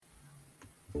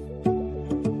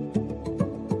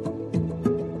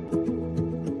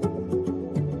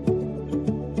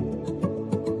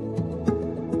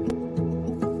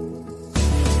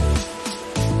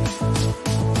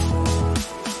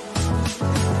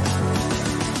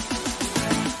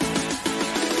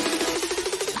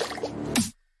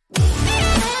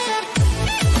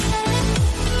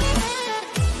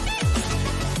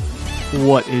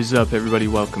What is up, everybody?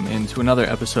 Welcome into another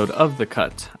episode of The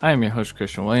Cut. I am your host,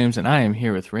 Christian Williams, and I am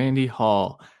here with Randy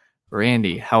Hall.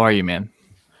 Randy, how are you, man?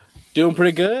 Doing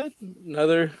pretty good.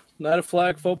 Another night of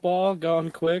flag football, gone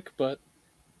quick, but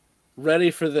ready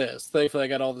for this. Thankfully, I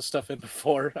got all this stuff in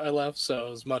before I left, so it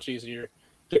was much easier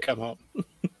to come home.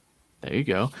 There you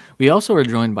go. We also are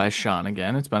joined by Sean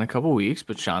again. It's been a couple weeks,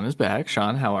 but Sean is back.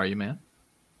 Sean, how are you, man?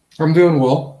 I'm doing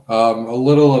well. A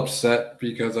little upset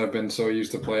because I've been so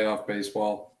used to playoff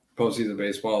baseball, postseason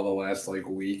baseball the last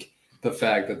week. The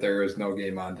fact that there is no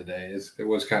game on today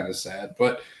was kind of sad.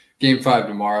 But Game 5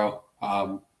 tomorrow.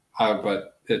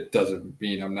 But it doesn't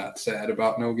mean I'm not sad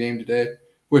about no game today.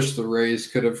 Wish the Rays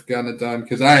could have gotten it done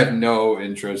because I have no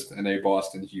interest in a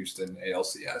Boston-Houston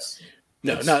ALCS.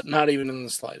 No, not even in the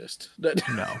slightest.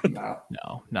 No,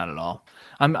 not at all.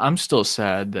 I'm still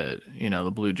sad that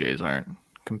the Blue Jays aren't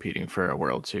competing for a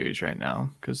World Series right now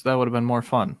because that would have been more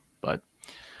fun. But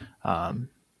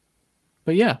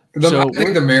yeah. I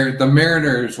think the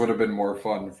Mariners would have been more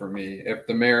fun for me if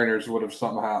the Mariners would have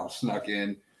somehow snuck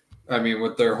in. I mean,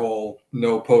 with their whole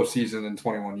no postseason in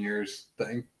 21 years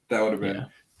thing, that would have been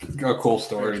a cool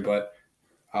story. But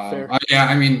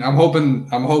I'm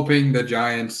hoping the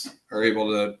Giants are able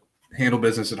to handle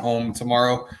business at home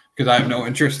tomorrow because I have no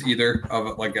interest either of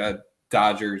a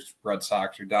Dodgers, Red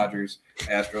Sox, or Dodgers,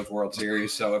 Astros World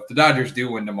Series. So if the Dodgers do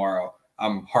win tomorrow,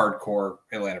 I'm hardcore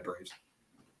Atlanta Braves.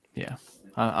 Yeah,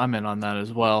 I'm in on that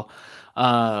as well.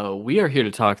 We are here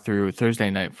to talk through Thursday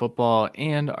Night Football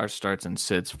and our starts and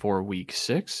sits for Week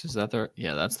 6. Is that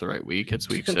that's the right week. It's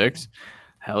Week 6.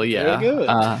 Hell yeah. Very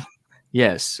good.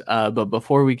 Yes, but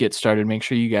before we get started, make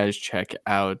sure you guys check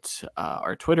out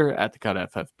our Twitter at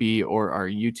 @TheCutFFB or our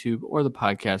YouTube or the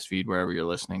podcast feed wherever you're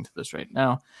listening to this right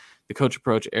now. The Coach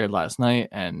Approach aired last night,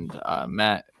 and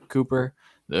Matt Cooper,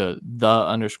 the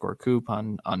 _Coop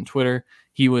on Twitter,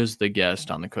 he was the guest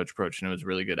on the Coach Approach, and it was a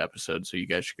really good episode, so you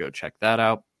guys should go check that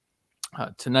out.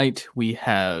 Tonight, we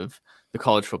have the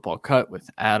College Football Cut with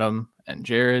Adam and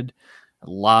Jared. A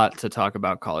lot to talk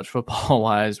about college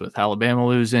football-wise with Alabama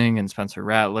losing and Spencer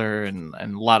Rattler and a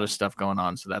lot of stuff going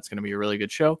on, so that's going to be a really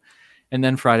good show. And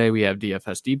then Friday, we have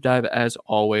DFS Deep Dive, as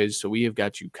always, so we have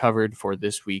got you covered for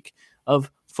this week of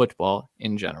football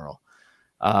in general.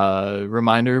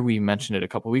 Reminder, we mentioned it a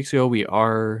couple weeks ago, we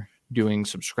are doing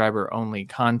subscriber-only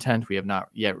content. We have not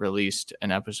yet released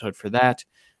an episode for that.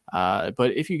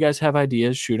 But if you guys have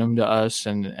ideas, shoot them to us,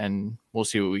 and we'll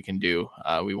see what we can do.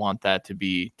 We want that to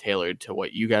be tailored to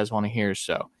what you guys want to hear.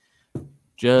 So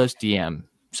just DM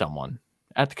someone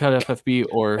at the Cut FFB,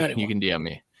 or you can DM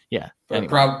me. Yeah, but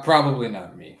probably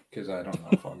not me because I don't know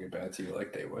if I'll get back to you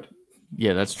like they would.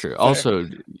 Yeah, that's true. Fair. Also,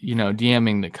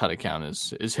 DMing the Cut account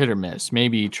is hit or miss.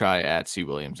 Maybe try at C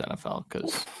Williams NFL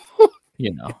because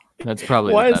that's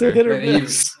probably why is it hit or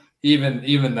miss?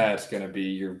 Even that's going to be,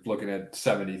 you're looking at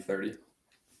 70-30.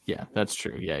 Yeah, that's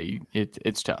true. Yeah,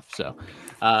 it's tough. So,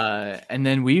 and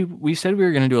then we said we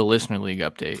were going to do a listener league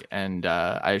update, and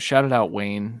I shouted out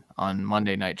Wayne on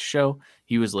Monday night's show.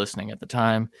 He was listening at the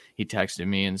time. He texted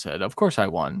me and said, "Of course I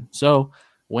won." So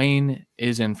Wayne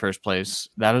is in first place.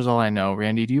 That is all I know.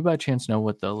 Randy, do you by chance know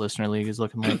what the listener league is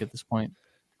looking like at this point?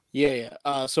 Yeah.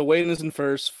 So Wayne is in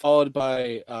first, followed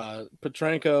by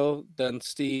Petrenko, then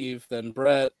Steve, then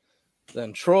Brett,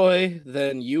 then Troy,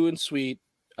 then you and Sweet,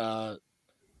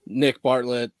 Nick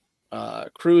Bartlett,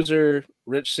 Cruiser,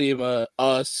 Rich Sema,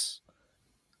 us,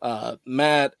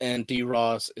 Matt, and D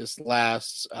Ross is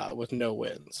last with no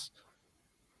wins.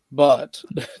 But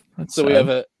so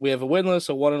sad. we have a winless,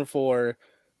 a 1-4,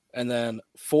 and then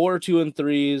 4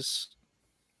 2-3s,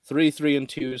 3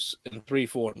 3-2s, and 3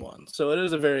 4-1. So it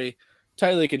is a very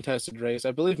tightly contested race.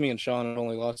 I believe me and Sean have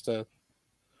only lost to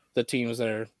the teams that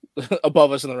are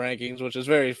above us in the rankings, which is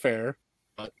very fair.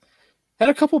 But had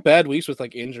a couple bad weeks with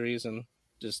injuries and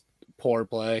just poor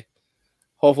play.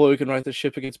 Hopefully we can right the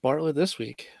ship against Bartlett this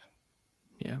week.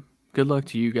 Yeah. Good luck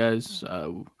to you guys.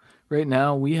 Right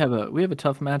now we have a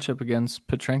tough matchup against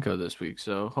Petrenko this week,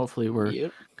 so hopefully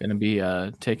we're going to be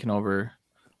taking over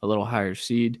a little higher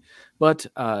seed. But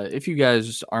if you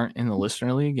guys aren't in the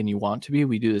listener league and you want to be,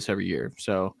 we do this every year.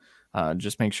 So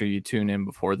just make sure you tune in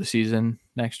before the season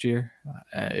next year.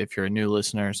 If you're a new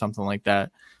listener or something like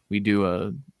that, we do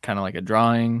a kind of like a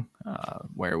drawing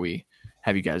where we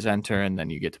have you guys enter, and then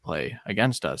you get to play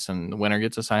against us, and the winner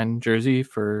gets a signed jersey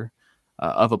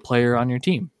of a player on your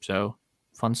team. So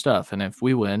fun stuff. And if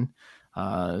we win,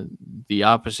 the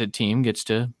opposite team gets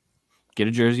to get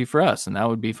a jersey for us, and that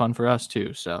would be fun for us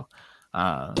too. So,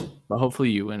 but hopefully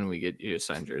you win, we get you a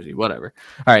signed jersey, whatever.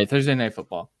 All right, Thursday Night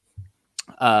Football.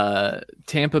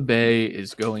 Tampa Bay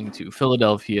is going to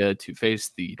Philadelphia to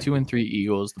face the 2-3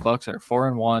 Eagles. The Bucs are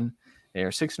 4-1. They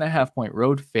are 6.5-point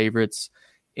road favorites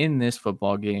in this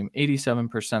football game.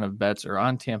 87% of bets are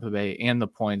on Tampa Bay and the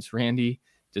points. Randy,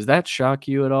 does that shock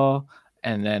you at all?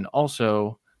 And then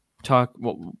also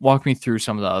walk me through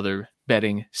some of the other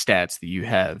betting stats that you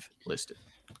have listed.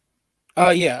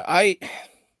 The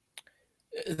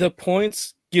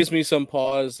points gives me some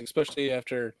pause, especially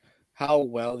after how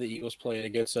well the Eagles played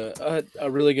against a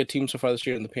really good team so far this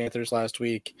year in the Panthers last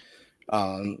week.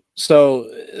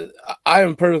 So I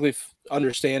am perfectly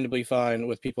understandably fine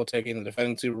with people taking the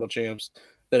defending Super Bowl champs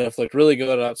that have looked really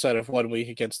good outside of 1 week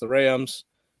against the Rams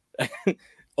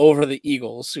over the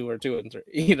Eagles, who are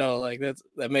 2-3.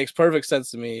 That makes perfect sense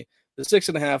to me. The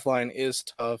 6.5 line is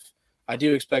tough. I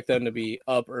do expect them to be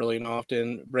up early and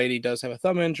often. Brady does have a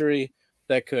thumb injury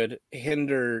that could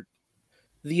hinder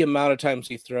the amount of times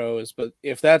he throws, but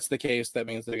if that's the case, that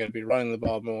means they're going to be running the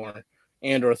ball more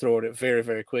and or throwing it very,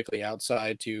 very quickly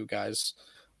outside to guys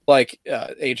like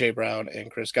A.J. Brown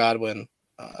and Chris Godwin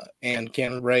and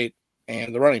Cameron Wright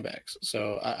and the running backs.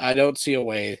 So I don't see a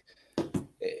way.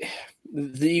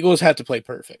 The Eagles have to play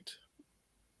perfect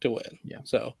to win. Yeah.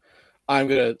 So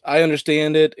I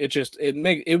understand it.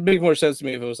 It would make more sense to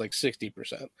me if it was like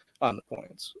 60% on the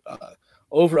points.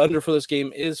 Over under for this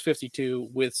game is 52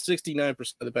 with 69%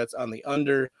 of the bets on the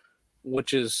under,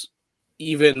 which is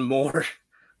even more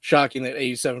shocking that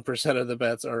 87% of the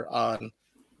bets are on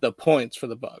the points for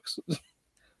the Bucs.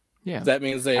 Yeah. That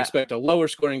means they expect a lower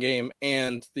scoring game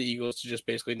and the Eagles to just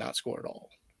basically not score at all.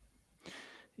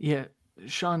 Yeah.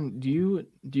 Sean, do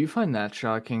you find that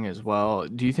shocking as well?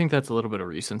 Do you think that's a little bit of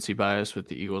recency bias with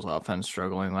the Eagles offense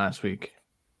struggling last week?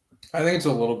 I think it's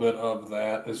a little bit of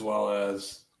that, as well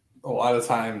as a lot of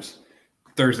times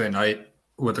Thursday night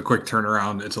with a quick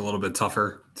turnaround, it's a little bit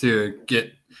tougher to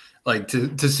get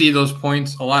to see those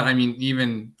points a lot. I mean,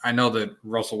 even I know that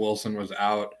Russell Wilson was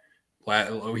out.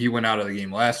 He went out of the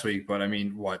game last week, but I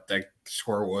mean, that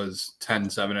score was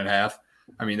 10-7.5.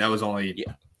 I mean, that was only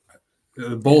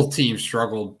both teams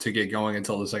struggled to get going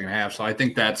until the second half. So I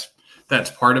think that's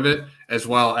part of it, as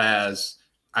well as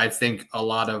I think a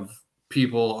lot of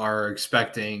people are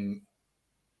expecting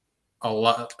a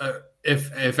lot.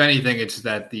 If anything, it's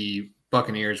that the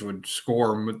Buccaneers would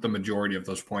score the majority of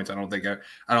those points. I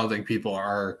don't think people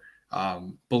are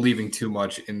believing too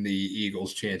much in the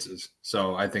Eagles' chances.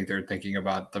 So I think they're thinking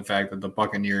about the fact that the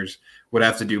Buccaneers would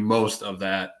have to do most of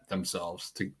that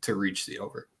themselves to reach the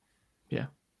over. Yeah,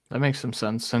 that makes some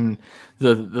sense. And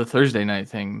the Thursday night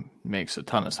thing makes a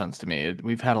ton of sense to me.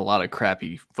 We've had a lot of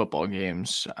crappy football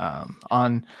games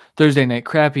on Thursday night.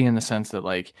 Crappy in the sense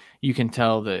that you can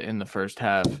tell that in the first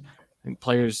half,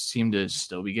 players seem to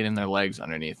still be getting their legs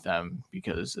underneath them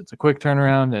because it's a quick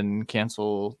turnaround and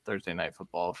cancel Thursday night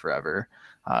football forever.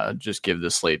 Just give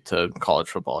the slate to college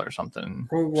football or something.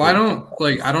 Well, I don't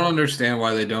understand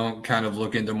why they don't kind of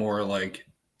look into more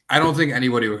I don't think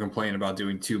anybody would complain about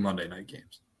doing 2 Monday night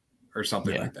games or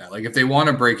something like that. If they want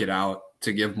to break it out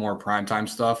to give more primetime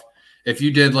stuff, if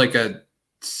you did a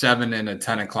 7 and a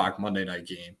 10 o'clock Monday night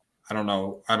game, I don't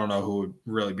know who would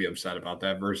really be upset about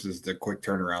that versus the quick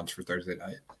turnarounds for Thursday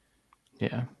night.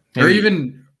 Yeah. Or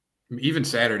even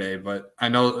Saturday, but I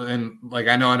know the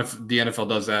NFL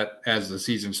does that as the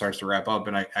season starts to wrap up,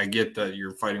 and I get that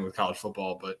you're fighting with college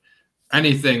football, but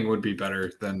anything would be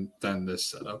better than this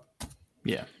setup.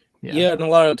 Yeah, and a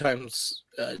lot of times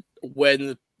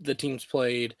when the teams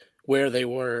played, where they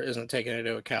were isn't taken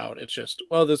into account. It's just,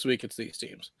 this week it's these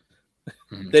teams.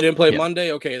 They didn't play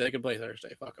Monday. Okay, they can play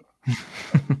Thursday. Fuck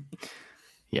them.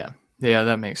 Yeah,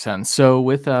 that makes sense. So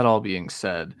with that all being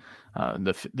said,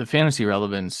 the fantasy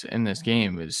relevance in this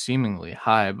game is seemingly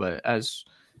high, but as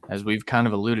we've kind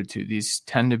of alluded to, these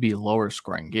tend to be lower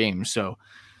scoring games. So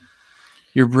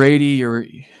you're Brady,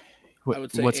 I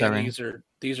would say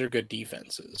these are good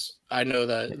defenses. I know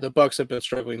that the Bucs have been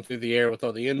struggling through the air with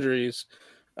all the injuries.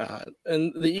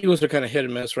 And the Eagles are kind of hit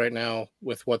and miss right now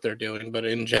with what they're doing, but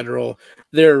in general,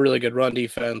 they're a really good run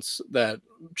defense that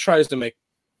tries to make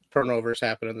turnovers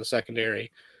happen in the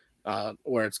secondary,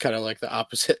 where it's kind of like the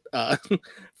opposite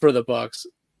for the Bucs.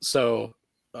 So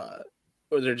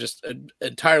they're just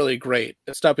entirely great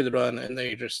at stopping the run, and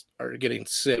they just are getting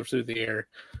sieved through the air.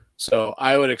 So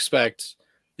I would expect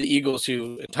the Eagles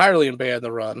to entirely abandon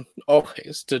the run,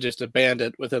 always, to just abandon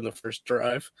it within the first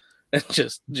drive. And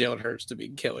just Jalen Hurts to be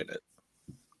killing it.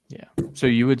 Yeah. So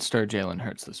you would start Jalen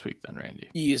Hurts this week then, Randy?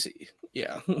 Easy.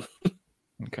 Yeah.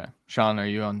 Okay. Sean, are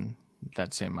you on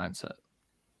that same mindset?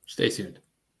 Stay tuned.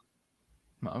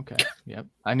 Okay. Yep.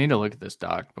 I need to look at this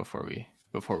doc before we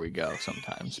before we go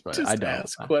sometimes, but Just I don't.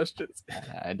 ask questions.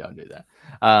 I don't do that.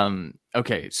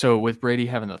 Okay, so with Brady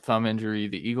having the thumb injury,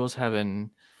 the Eagles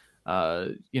having,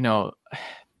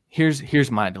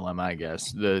 here's my dilemma, I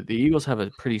guess. The Eagles have a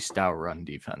pretty stout run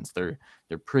defense. They're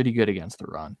pretty good against the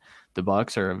run. The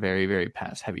Bucs are a very, very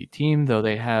pass heavy team, though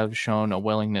they have shown a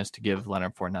willingness to give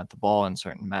Leonard Fournette the ball in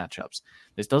certain matchups.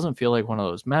 This doesn't feel like one of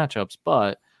those matchups,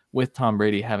 but with Tom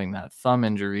Brady having that thumb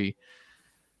injury,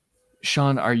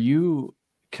 Sean, are you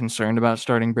concerned about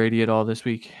starting Brady at all this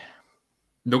week?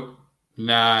 Nope,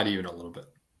 not even a little bit.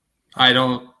 I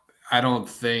don't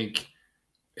think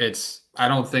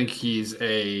he's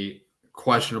a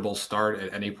questionable start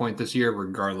at any point this year,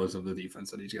 regardless of the defense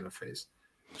that he's going to face.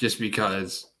 Just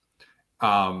because,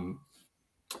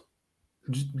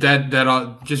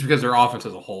 just because their offense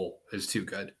as a whole is too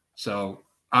good. So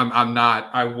I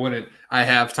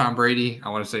have Tom Brady. I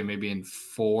want to say maybe in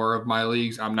 4 of my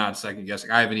leagues. I'm not second guessing.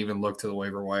 I haven't even looked to the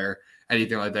waiver wire,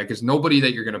 anything like that, because nobody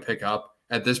that you're going to pick up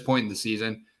at this point in the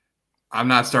season. I'm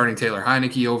not starting Taylor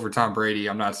Heineke over Tom Brady.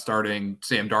 I'm not starting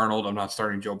Sam Darnold. I'm not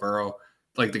starting Joe Burrow.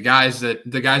 Like the guys that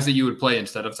you would play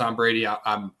instead of Tom Brady,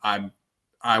 I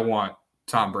want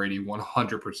Tom Brady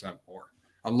 100% more.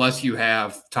 Unless you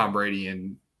have Tom Brady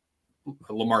and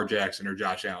Lamar Jackson or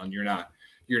Josh Allen, you're not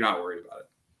worried about it.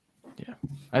 Yeah,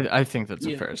 I think that's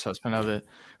a fair assessment of it.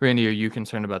 Randy, are you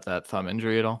concerned about that thumb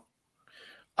injury at all?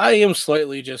 I am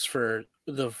slightly, just for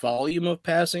the volume of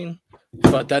passing,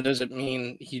 but that doesn't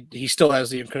mean he still has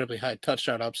the incredibly high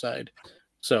touchdown upside.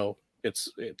 So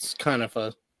it's kind of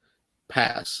a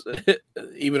pass.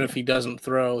 Even if he doesn't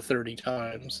throw 30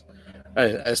 times,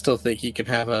 I still think he can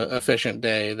have an efficient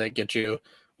day that gets you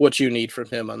what you need from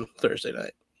him on Thursday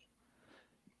night.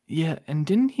 Yeah, and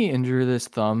didn't he injure this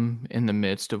thumb in the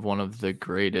midst of one of the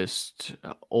greatest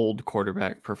old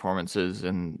quarterback performances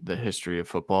in the history of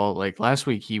football? Like last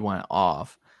week, he went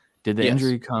off. Did the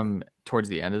injury come towards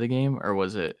the end of the game, or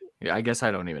was it? I guess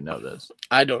I don't even know this.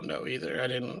 I don't know either. I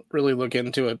didn't really look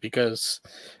into it because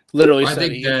literally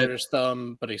said he injured his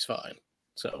thumb, but he's fine.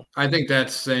 So I think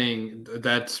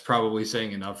that's probably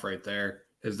saying enough right there,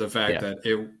 is the fact that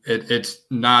it's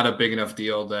not a big enough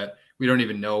deal that we don't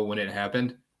even know when it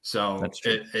happened. So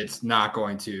it's not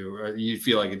going to. You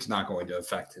feel like it's not going to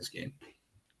affect his game.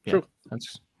 Yeah, true.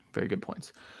 That's very good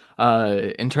points.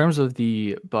 In terms of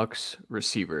the Bucs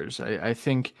receivers, I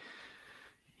think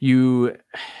you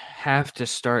have to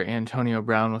start Antonio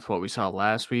Brown with what we saw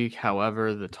last week.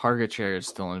 However, the target share is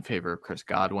still in favor of Chris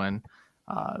Godwin.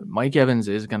 Mike Evans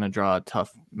is going to draw a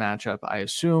tough matchup, I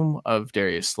assume, of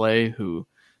Darius Slay, who,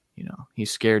 he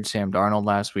scared Sam Darnold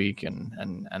last week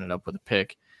and ended up with a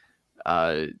pick.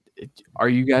 Are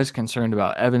you guys concerned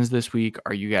about Evans this week?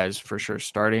 Are you guys for sure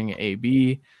starting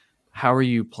AB? How are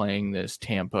you playing this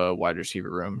Tampa wide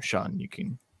receiver room? Sean, you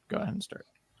can go ahead and start.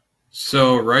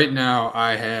 So right now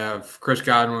I have Chris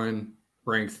Godwin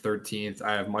ranked 13th.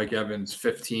 I have Mike Evans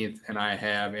 15th, and I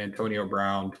have Antonio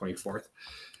Brown 24th.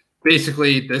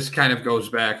 Basically, this kind of goes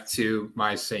back to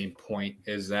my same point,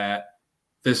 is that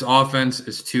this offense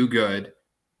is too good,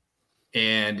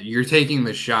 and you're taking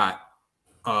the shot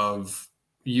of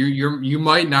you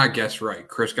might not guess right.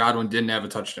 Chris Godwin didn't have a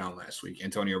touchdown last week.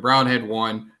 Antonio Brown had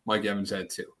 1. Mike Evans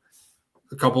had 2.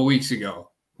 A couple weeks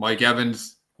ago, Mike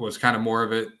Evans was kind of more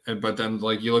of it, but then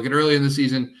like you look at early in the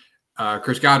season,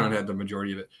 Chris Godwin had the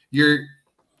majority of it.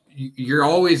 You're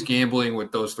always gambling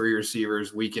with those 3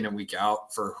 receivers week in and week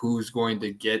out for who's going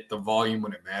to get the volume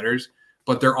when it matters,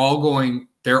 but they're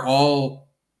all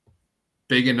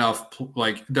big enough,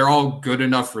 like they're all good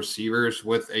enough receivers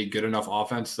with a good enough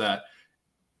offense that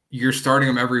you're starting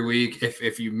them every week.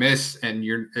 If you miss and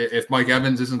if Mike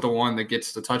Evans isn't the one that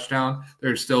gets the touchdown,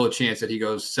 there's still a chance that he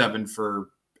goes 7 for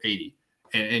 80,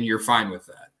 and you're fine with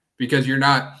that, because you're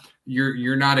not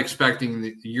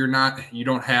expecting you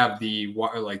don't have the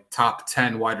like top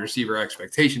 10 wide receiver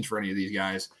expectations for any of these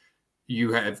guys.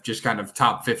 You have just kind of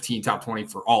top 15, top 20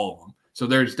 for all of them. So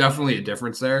there's definitely a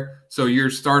difference there. So you're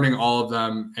starting all of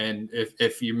them, and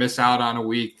if you miss out on a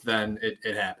week, then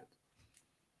it happens.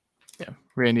 Yeah.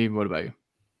 Randy, what about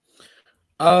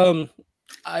you?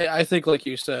 I think, like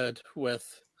you said,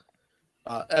 with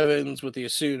Evans, with the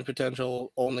assumed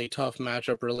potential only tough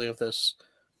matchup really of this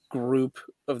group,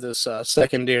 of this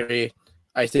secondary,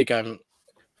 I think I'm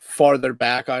farther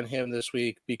back on him this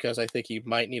week, because I think he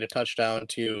might need a touchdown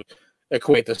to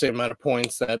equate the same amount of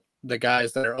points that the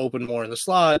guys that are open more in the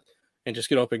slot and just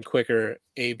get open quicker,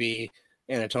 AB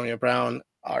and Antonio Brown,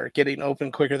 are getting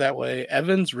open quicker that way.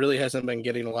 Evans really hasn't been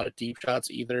getting a lot of deep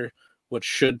shots either, which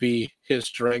should be his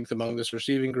strength among this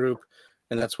receiving group,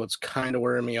 and that's what's kind of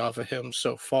wearing me off of him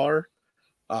so far.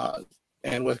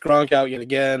 And with Gronk out yet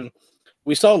again,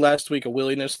 we saw last week a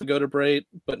willingness to go to Brait,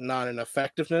 but not an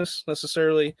effectiveness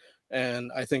necessarily.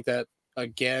 And I think that,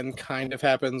 again, kind of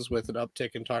happens with an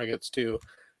uptick in targets to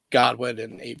Godwin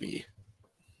and AB.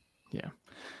 Yeah.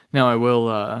 Now, I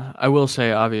will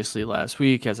say, obviously, last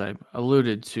week, as I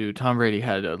alluded to, Tom Brady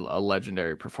had a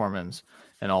legendary performance,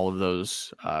 and all of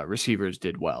those receivers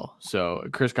did well. So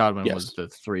Chris Godwin was the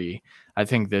 3. I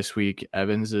think this week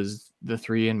Evans is the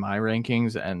 3 in my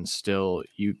rankings, and still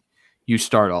you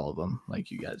start all of them,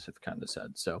 like you guys have kind of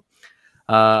said. So,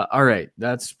 all right,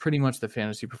 that's pretty much the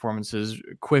fantasy performances.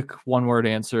 Quick one-word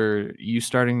answer: you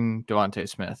starting Devontae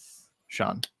Smith,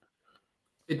 Sean?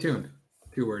 Stay tuned.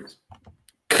 2 words.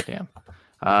 Damn.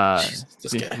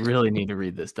 You really need to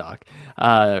read this doc.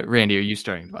 Randy, are you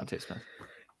starting Devontae Smith?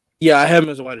 Yeah, I have him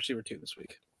as a wide receiver 2 this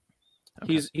week.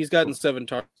 Okay. He's gotten 7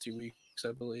 targets 2 weeks,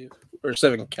 I believe, or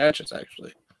 7 catches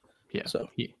actually. Yeah. So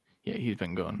he's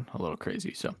been going a little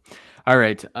crazy. So, all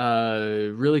right.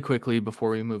 Really quickly before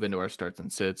we move into our starts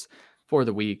and sits for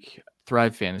the week,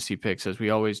 Thrive Fantasy Picks, as we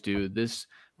always do. This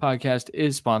podcast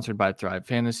is sponsored by Thrive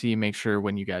Fantasy. Make sure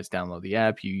when you guys download the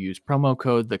app, you use promo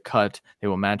code The Cut. They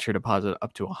will match your deposit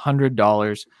up to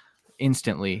 $100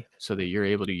 instantly, so that you're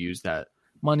able to use that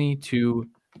money to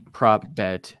prop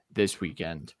bet this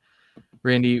weekend.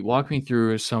 Randy, walk me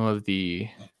through some of the,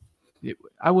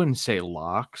 I wouldn't say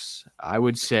locks. I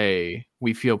would say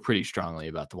we feel pretty strongly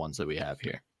about the ones that we have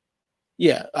here.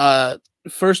 Yeah.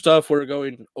 First off, we're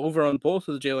going over on both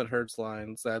of the Jalen Hurts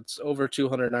lines. That's over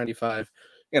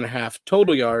 295.5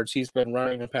 total yards. He's been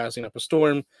running and passing up a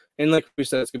storm. And like we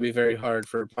said, it's going to be very hard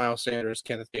for Miles Sanders,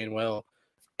 Kenneth Gainwell,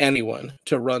 anyone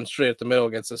to run straight up the middle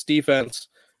against this defense.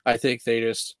 I think they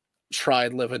just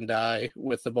tried live and die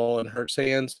with the ball in Hurts'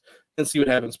 hands and see what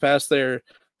happens past there.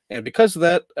 And because of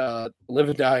that, live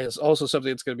and die is also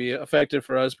something that's going to be effective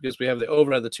for us because we have the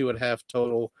over at the 2.5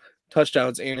 total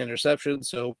touchdowns and interceptions.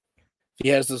 So if he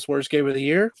has this worst game of the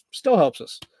year, still helps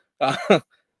us.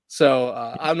 So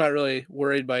I'm not really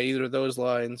worried by either of those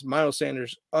lines. Miles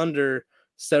Sanders under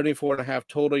 74.5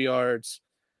 total yards.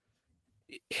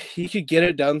 He could get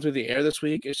it done through the air this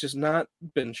week. It's just not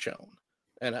been shown.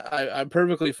 And I'm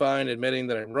perfectly fine admitting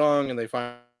that I'm wrong, and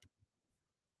I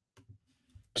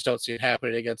just don't see it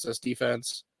happening against this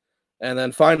defense. And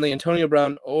then finally, Antonio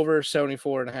Brown over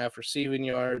 74.5 receiving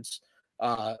yards.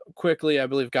 Quickly, I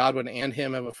believe Godwin and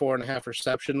him have a 4.5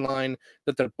 reception line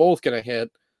that they're both going to hit,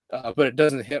 but it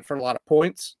doesn't hit for a lot of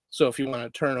points. So if you want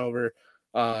to turn over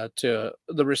to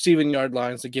the receiving yard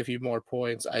lines to give you more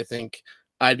points, I think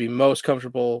I'd be most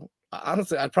comfortable.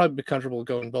 Honestly, I'd probably be comfortable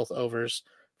going both overs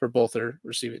for both their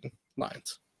receiving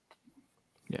lines.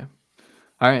 Yeah.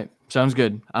 All right. Sounds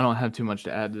good. I don't have too much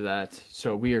to add to that.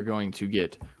 So we are going to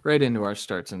get right into our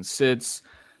starts and sits.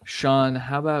 Sean,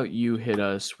 how about you hit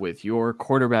us with your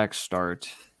quarterback start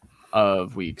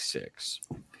of week 6?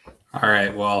 All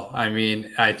right. Well, I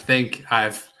mean, I think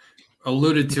I've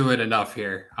alluded to it enough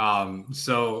here.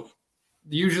 So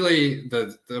usually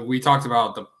we talked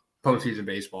about the postseason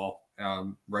baseball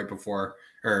right before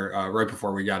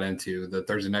we got into the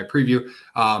Thursday night preview.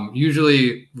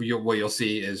 Usually what you'll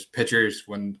see is pitchers,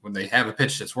 when they have a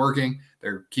pitch that's working,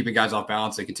 they're keeping guys off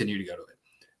balance, they continue to go to it.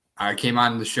 I came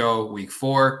on the show week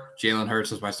 4. Jalen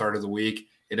Hurts was my start of the week.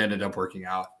 It ended up working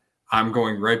out. I'm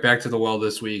going right back to the well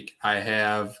this week. I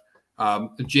have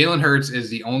Jalen Hurts is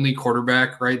the only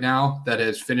quarterback right now that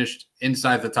has finished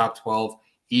inside the top 12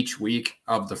 each week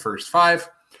of the first 5.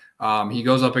 He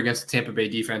goes up against the Tampa Bay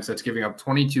defense that's giving up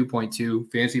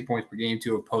 22.2 fantasy points per game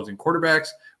to opposing quarterbacks,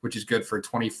 which is good for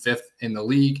 25th in the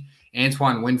league.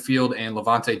 Antoine Winfield and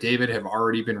Levante David have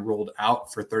already been ruled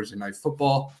out for Thursday Night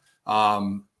Football.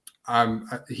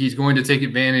 He's going to take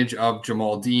advantage of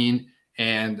Jamal Dean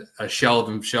and a shell of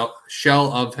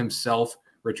himself,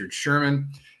 Richard Sherman.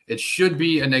 It should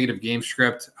be a negative game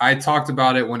script. I talked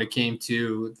about it when it came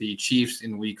to the Chiefs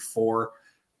in week 4.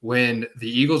 When the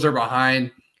Eagles are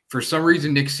behind, for some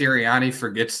reason, Nick Sirianni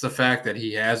forgets the fact that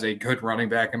he has a good running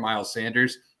back in Miles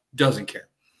Sanders, doesn't care.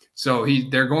 So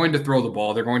they're going to throw the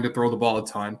ball. They're going to throw the ball a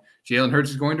ton. Jalen Hurts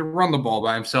is going to run the ball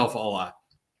by himself a lot.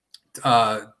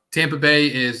 Tampa Bay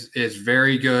is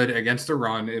very good against the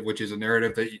run, which is a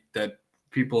narrative that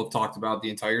people have talked about the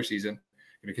entire season.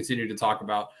 Going to continue to talk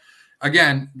about.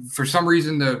 Again, for some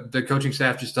reason, the coaching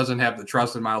staff just doesn't have the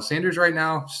trust in Miles Sanders right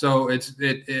now. So if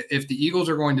the Eagles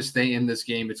are going to stay in this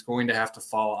game, it's going to have to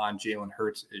fall on Jalen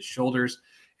Hurts' shoulders.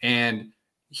 And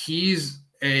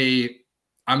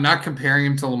I'm not comparing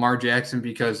him to Lamar Jackson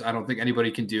because I don't think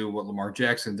anybody can do what Lamar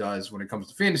Jackson does when it comes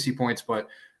to fantasy points, but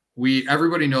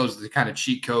everybody knows the kind of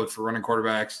cheat code for running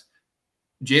quarterbacks.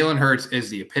 Jalen Hurts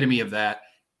is the epitome of that.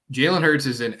 Jalen Hurts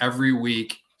is an every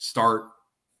week start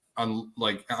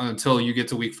until you get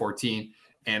to week 14.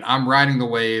 And I'm riding the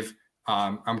wave.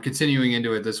 I'm continuing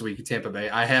into it this week at Tampa Bay.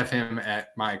 I have him at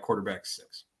my quarterback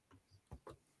 6.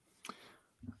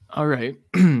 All right.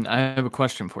 I have a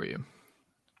question for you.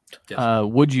 Yes.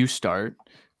 Would you start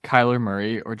Kyler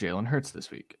Murray or Jalen Hurts this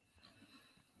week?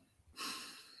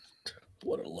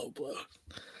 What a low blow.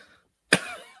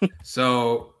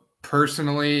 So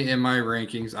personally, in my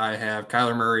rankings, I have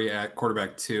Kyler Murray at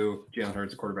quarterback 2, Jalen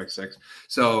Hurts at quarterback 6.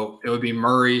 So it would be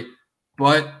Murray,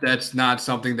 but that's not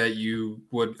something that you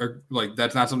would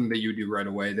that's not something that you do right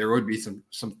away. There would be some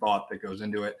thought that goes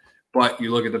into it. But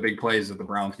you look at the big plays that the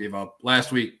Browns gave up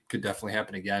last week, could definitely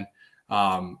happen again.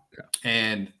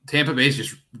 And Tampa Bay's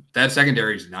just that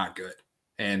secondary is not good,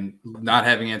 and not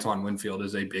having Antoine Winfield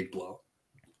is a big blow.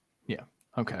 Yeah.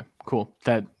 Okay. Cool.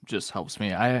 That just helps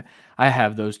me. I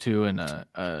have those two in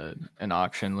an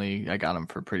auction league. I got them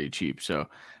for pretty cheap, so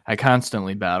I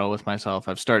constantly battle with myself.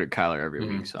 I've started Kyler every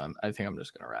week, so I think I'm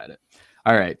just gonna ride it.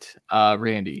 All right,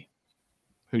 Randy,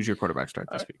 who's your quarterback start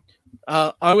this week?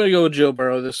 I'm going to go with Joe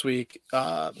Burrow this week.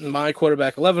 My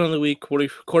quarterback 11 on the week,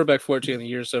 quarterback 14 on the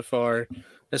year so far.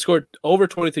 Has scored over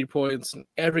 23 points in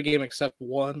every game except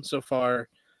one so far.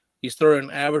 He's throwing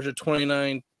an average of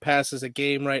 29 passes a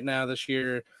game right now this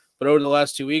year, but over the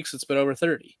last 2 weeks, it's been over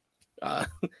 30.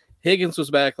 Higgins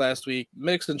was back last week.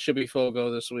 Mixon should be full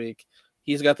go this week.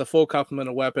 He's got the full complement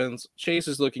of weapons. Chase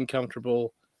is looking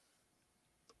comfortable.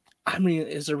 I mean,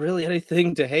 is there really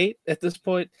anything to hate at this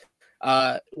point?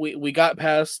 We got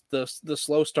past the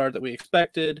slow start that we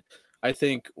expected. I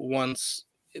think once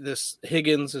this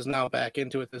Higgins is now back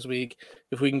into it this week,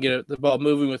 if we can get the ball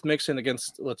moving with Mixon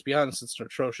against, let's be honest, it's an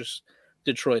atrocious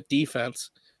Detroit defense.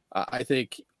 I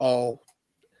think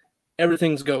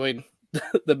everything's going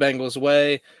the Bengals'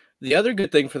 way. The other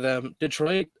good thing for them,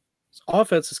 Detroit's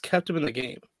offense has kept them in the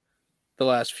game the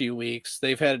last few weeks.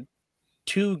 They've had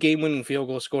 2 game-winning field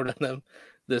goals scored on them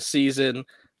this season.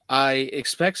 I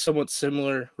expect somewhat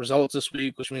similar results this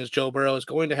week, which means Joe Burrow is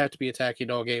going to have to be attacking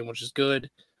all game, which is good.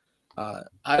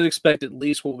 I'd expect at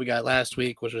least what we got last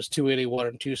week, which was 281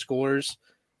 and 2 scores,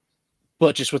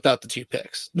 but just without the 2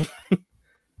 picks.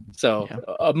 So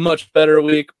a much better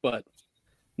week, but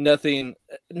nothing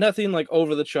like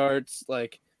over the charts,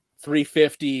 like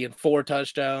 350 and 4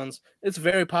 touchdowns. It's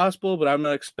very possible, but I'm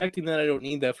not expecting that. I don't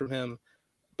need that from him,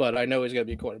 but I know he's going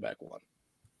to be quarterback 1.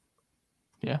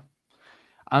 Yeah.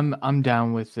 I'm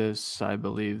down with this, I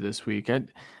believe, this week.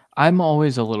 I'm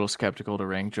always a little skeptical to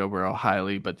rank Joe Burrow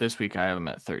highly, but this week I have him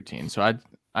at 13. So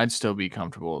I'd still be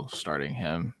comfortable starting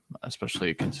him,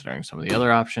 especially considering some of the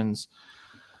other options.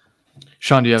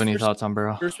 Sean, do you have any thoughts on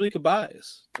Burrow? First week of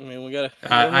buys. I mean, we got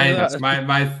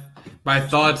to. My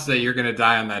thoughts that you're going to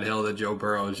die on that hill that Joe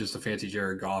Burrow is just a fancy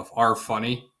Jared Goff are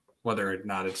funny, whether or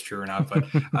not it's true or not.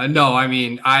 But no, I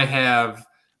mean, I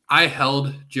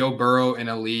held Joe Burrow in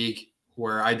a league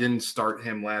where I didn't start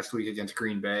him last week against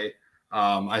Green Bay.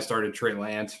 I started Trey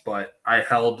Lance, but I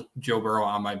held Joe Burrow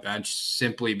on my bench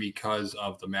simply because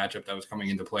of the matchup that was coming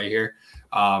into play here.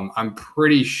 I'm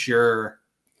pretty sure.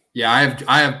 Yeah,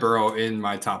 I have Burrow in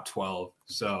my top 12,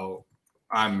 so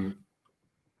I'm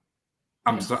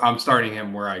starting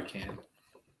him where I can.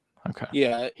 Okay.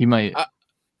 Yeah, he might.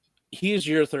 He is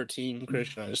year 13,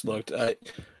 Christian. I just looked.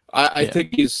 I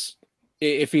think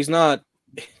if he's not.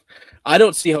 I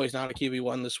don't see how he's not a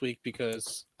QB1 this week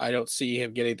because I don't see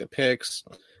him getting the picks.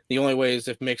 The only way is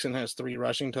if Mixon has 3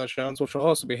 rushing touchdowns, which I'll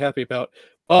also be happy about.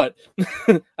 But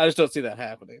I just don't see that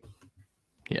happening.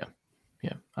 Yeah,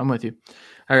 I'm with you.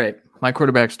 All right, my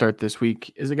quarterback start this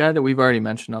week is a guy that we've already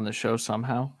mentioned on the show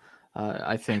somehow.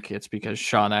 I think it's because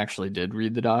Sean actually did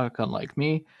read the doc, unlike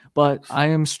me. But I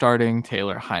am starting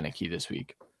Taylor Heineke this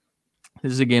week.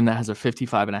 This is a game that has a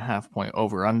 55.5 point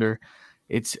over-under.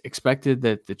 It's expected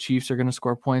that the Chiefs are going to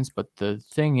score points, but the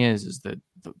thing is that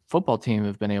the football team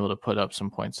have been able to put up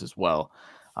some points as well.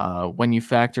 When you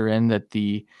factor in that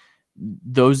these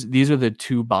are the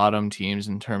 2 bottom teams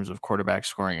in terms of quarterback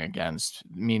scoring against,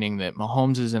 meaning that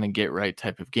Mahomes is in a get-right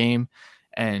type of game,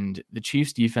 and the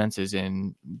Chiefs' defense is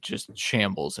in just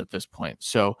shambles at this point.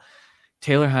 So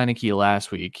Taylor Heineke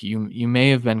last week, you may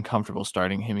have been comfortable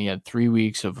starting him. He had 3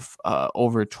 weeks of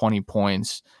over 20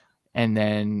 points. And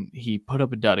then he put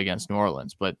up a dud against New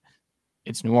Orleans, but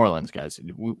it's New Orleans, guys.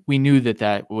 We knew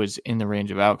that was in the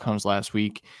range of outcomes last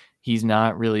week. He's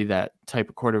not really that type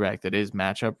of quarterback that is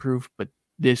matchup proof, but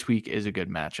this week is a good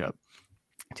matchup.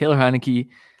 Taylor Heineke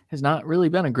has not really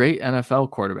been a great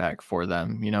NFL quarterback for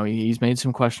them. You know, he's made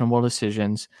some questionable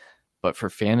decisions, but for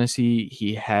fantasy,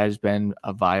 he has been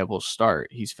a viable start.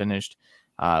 He's finished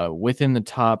within the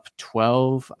top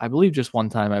 12, I believe just one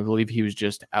time. I believe he was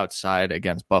just outside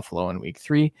against Buffalo in week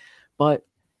 3, but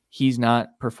he's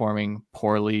not performing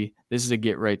poorly. This is a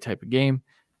get right type of game.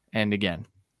 And again,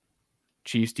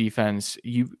 Chiefs defense,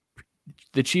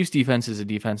 the Chiefs defense is a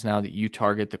defense now that you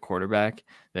target the quarterback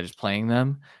that is playing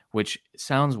them, which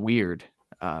sounds weird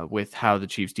with how the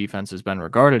Chiefs defense has been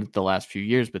regarded the last few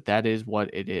years, but that is what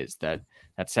it is. That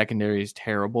secondary is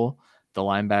terrible. The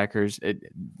linebackers,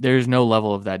 there's no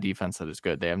level of that defense that is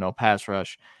good. They have no pass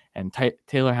rush, and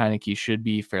Taylor Heineke should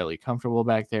be fairly comfortable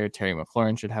back there. Terry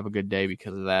McLaurin should have a good day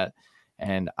because of that,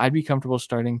 and I'd be comfortable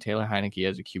starting Taylor Heineke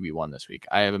as a QB1 this week.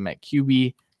 I have him at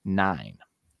QB9.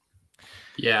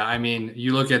 Yeah, I mean,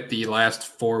 you look at the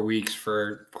last 4 weeks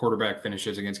for quarterback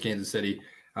finishes against Kansas City,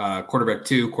 quarterback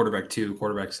 2, quarterback 2,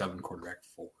 quarterback 7, quarterback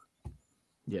 4.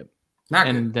 Yep. Not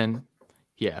and good.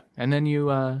 Then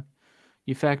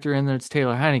you factor in that it's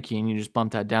Taylor Heineke and you just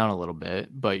bump that down a little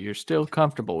bit, but you're still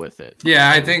comfortable with it. Yeah,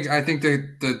 I think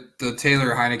the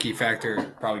Taylor Heineke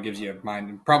factor probably gives you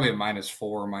probably a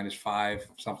 -4, -5,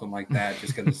 something like that,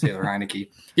 just because it's Taylor Heineke.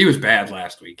 He was bad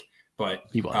last week, but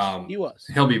he was.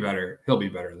 He'll be better. He'll be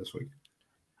better this week.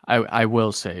 I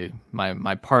will say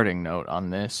my parting note on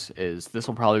this is this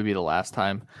will probably be the last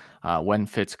time when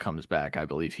Fitz comes back. I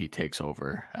believe he takes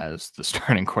over as the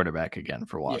starting quarterback again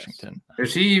for Washington.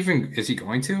 Yes. Is he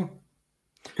going to?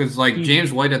 Because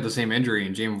James White had the same injury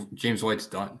and James White's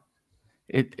done.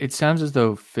 It sounds as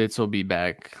though Fitz will be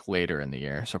back later in the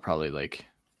year, so probably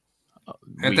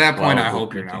at that point I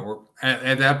hope you're not.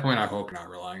 At that point I hope not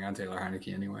relying on Taylor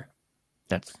Heineke anyway.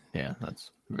 That's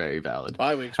very valid.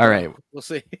 Bye weeks. All right. We'll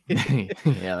see.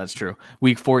 Yeah, that's true.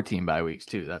 Week 14 bye weeks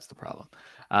too. That's the problem.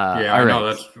 I know.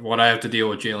 That's what I have to deal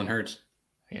with Jalen Hurts.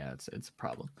 Yeah, it's a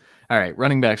problem. All right.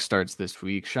 Running back starts this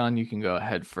week. Sean, you can go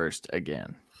ahead first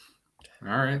again.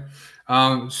 All right.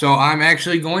 So I'm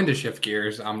actually going to shift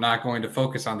gears. I'm not going to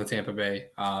focus on the Tampa Bay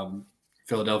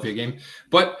Philadelphia game,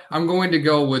 but I'm going to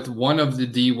go with one of the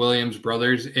D. Williams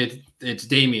brothers. It's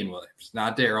Damian Williams,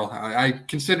 not Daryl. I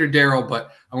consider Daryl,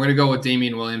 but I'm going to go with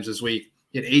Damian Williams this week.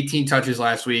 He had 18 touches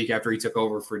last week after he took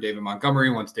over for David Montgomery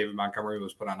once David Montgomery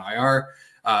was put on IR.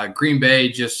 Green Bay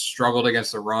just struggled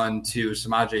against the run to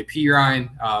Samaje Perine,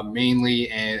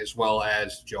 mainly, as well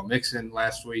as Joe Mixon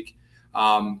last week.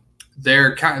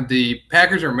 The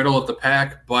Packers are middle of the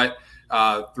pack, but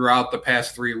throughout the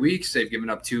past 3 weeks, they've given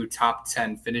up 2 top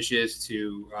 10 finishes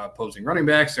to opposing running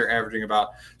backs. They're averaging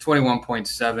about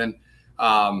 21.7.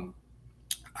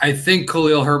 I think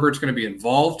Khalil Herbert's going to be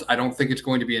involved. I don't think it's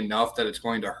going to be enough that it's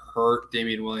going to hurt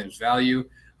Damian Williams' value.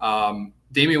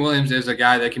 Damian Williams is a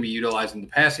guy that can be utilized in the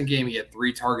passing game. He had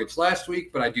 3 targets last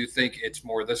week, but I do think it's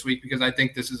more this week because I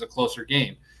think this is a closer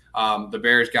game. The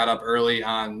Bears got up early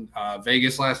on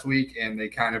Vegas last week, and they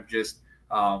kind of just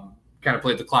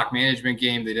played the clock management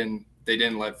game. They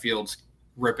didn't let Fields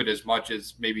rip it as much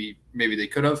as maybe they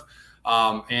could have.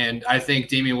 And I think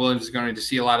Damian Williams is going to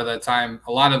see a lot of that time.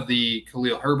 A lot of the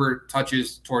Khalil Herbert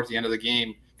touches towards the end of the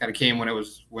game kind of came when it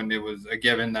was a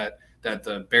given that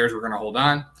the Bears were going to hold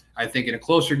on. I think in a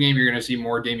closer game, you're going to see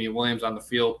more Damian Williams on the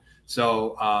field.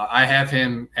 So I have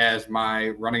him as my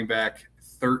running back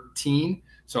 13.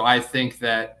 So I think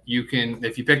that you can,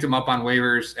 if you picked him up on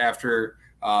waivers after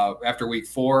week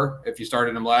 4, if you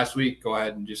started him last week, go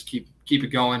ahead and just keep it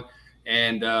going,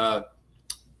 and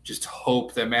just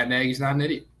hope that Matt Nagy's not an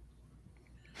idiot.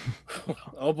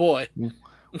 Oh boy,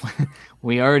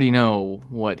 we already know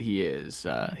what he is.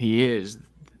 He is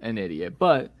an idiot,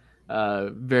 but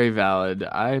very valid.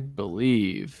 I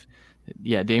believe.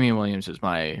 Yeah, Damian Williams is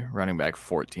my running back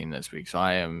 14 this week, so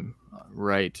I am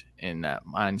right in that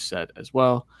mindset as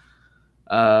well.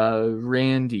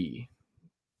 Randy,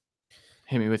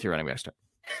 hit me with your running back start.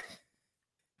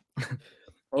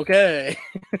 Okay.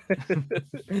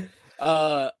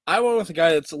 I went with a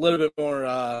guy that's a little bit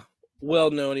more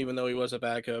well-known, even though he was a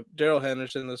backup. Darrell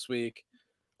Henderson this week.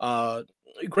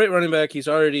 Great running back. He's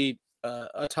already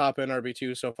a top-end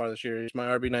RB2 so far this year. He's my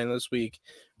RB9 this week,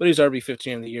 but he's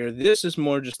RB15 of the year. This is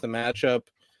more just the matchup,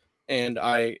 and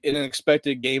in an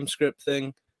expected game script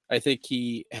thing, I think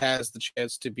he has the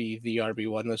chance to be the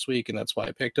RB1 this week, and that's why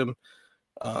I picked him.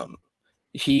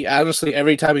 He honestly,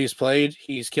 every time he's played,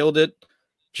 he's killed it.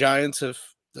 Giants have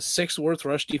the 6th worst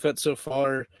rush defense so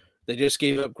far. They just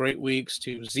gave up great weeks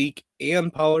to Zeke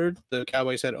and Pollard. The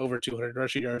Cowboys had over 200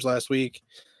 rushing yards last week.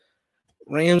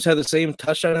 Rams had the same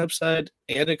touchdown upside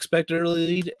and expected early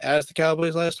lead as the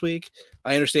Cowboys last week.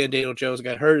 I understand Daniel Jones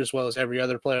got hurt as well as every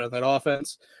other player on that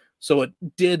offense. So it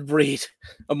did breed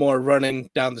a more running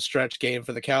down the stretch game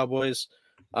for the Cowboys.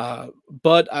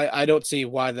 But I don't see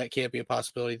why that can't be a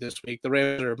possibility this week. The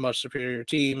Rams are a much superior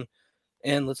team.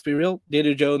 And let's be real,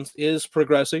 Daniel Jones is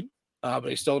progressing, but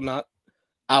he's still not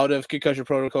out of concussion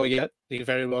protocol yet. He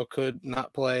very well could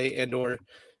not play and or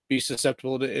be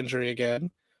susceptible to injury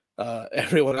again.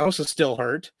 Everyone else is still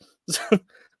hurt.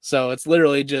 So it's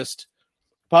literally just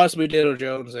possibly Daniel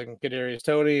Jones and Kadarius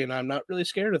Toney, and I'm not really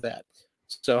scared of that.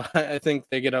 So I think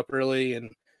they get up early,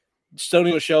 and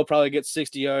Stoney Michel probably gets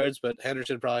 60 yards, but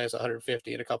Henderson probably has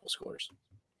 150 and a couple scores.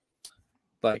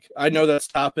 Like, I know that's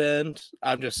top end.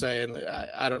 I'm just saying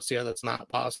I don't see how that's not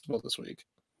possible this week.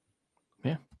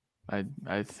 Yeah,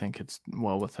 I think it's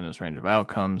well within his range of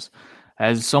outcomes.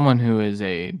 As someone who is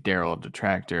a Darryl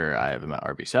detractor, I have him at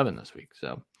RB7 this week.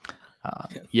 So,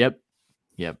 yep,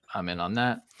 I'm in on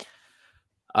that.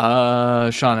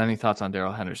 Sean, any thoughts on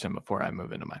Darrell Henderson before I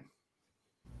move into mine?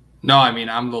 No, I mean,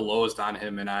 I'm the lowest on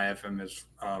him, and I have him as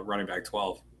running back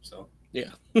 12. So yeah,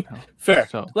 fair.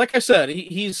 So, like I said,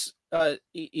 he's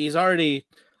already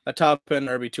a top end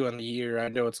RB2 on the year. I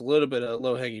know it's a little bit of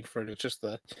low hanging fruit. It's just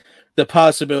the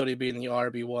possibility of being the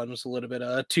RB1 was a little bit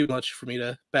too much for me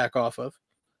to back off of.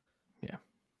 Yeah,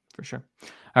 for sure.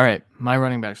 All right, my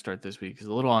running back start this week is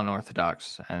a little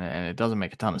unorthodox, and it doesn't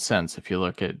make a ton of sense if you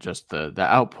look at just the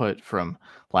output from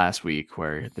last week,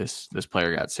 where this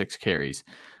player got 6 carries.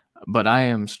 But I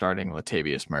am starting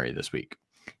Latavius Murray this week.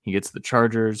 He gets the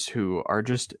Chargers, who are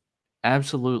just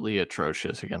absolutely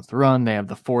atrocious against the run. They have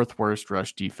the 4th worst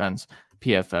rush defense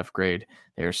PFF grade.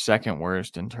 They are 2nd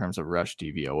worst in terms of rush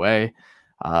DVOA.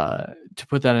 To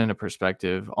put that into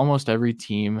perspective, almost every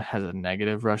team has a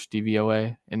negative rush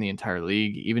DVOA in the entire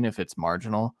league, even if it's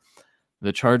marginal.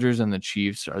 The Chargers and the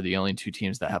Chiefs are the only 2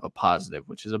 teams that have a positive,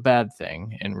 which is a bad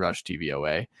thing in rush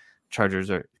DVOA.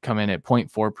 Chargers come in at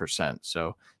 0.4%.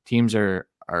 So teams are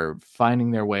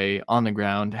finding their way on the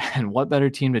ground. And what better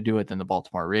team to do it than the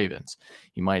Baltimore Ravens?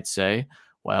 You might say,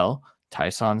 well,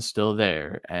 Tyson's still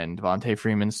there and Devontae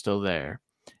Freeman's still there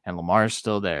and Lamar's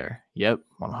still there. Yep,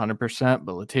 100%.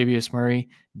 But Latavius Murray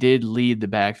did lead the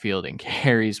backfield in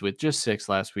carries with just 6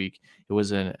 last week. It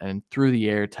was an through the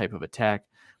air type of attack.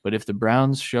 But if the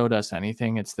Browns showed us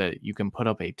anything, it's that you can put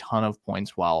up a ton of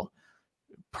points while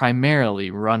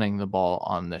primarily running the ball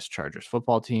on this Chargers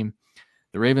football team.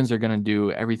 The Ravens are going to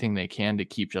do everything they can to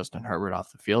keep Justin Herbert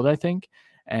off the field, I think.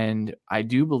 And I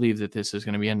do believe that this is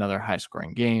going to be another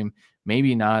high-scoring game.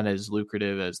 Maybe not as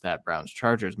lucrative as that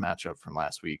Browns-Chargers matchup from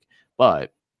last week,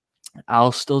 but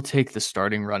I'll still take the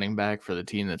starting running back for the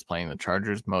team that's playing the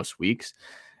Chargers most weeks.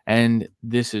 And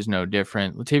this is no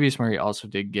different. Latavius Murray also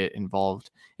did get involved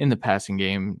in the passing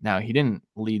game. Now, he didn't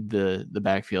lead the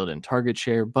backfield in target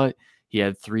share, but he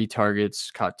had 3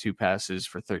 targets, caught 2 passes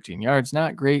for 13 yards.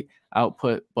 Not great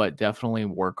output, but definitely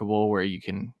workable where you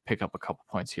can pick up a couple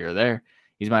points here or there.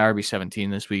 He's my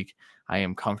RB17 this week. I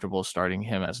am comfortable starting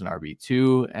him as an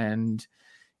RB2. And,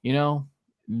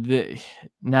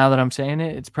 now that I'm saying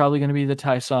it, it's probably going to be the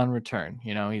Tyson return.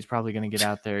 He's probably going to get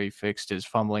out there. He fixed his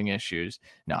fumbling issues.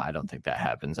 No, I don't think that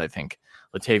happens. I think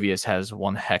Latavius has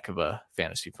one heck of a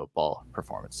fantasy football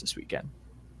performance this weekend.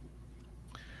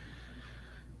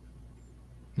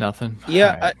 Nothing.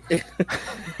 Yeah, right.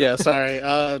 Yeah. Sorry.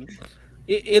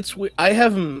 I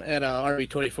have him at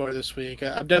RB24 this week.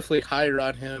 I'm definitely higher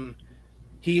on him.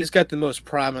 He's got the most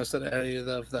promise out of any of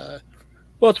the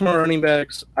Baltimore running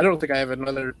backs. I don't think I have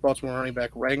another Baltimore running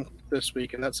back ranked this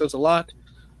week, and that says a lot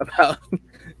about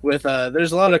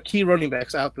there's a lot of key running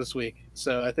backs out this week.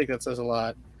 So I think that says a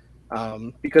lot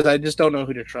because I just don't know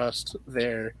who to trust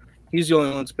there. He's the only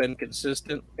one that's been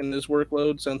consistent in this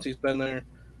workload since he's been there.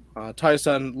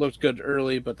 Tyson looked good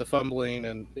early, but the fumbling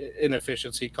and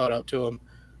inefficiency caught up to him.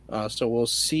 So we'll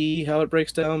see how it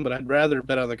breaks down, but I'd rather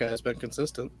bet on the guy that's been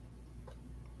consistent.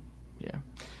 Yeah.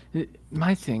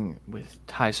 My thing with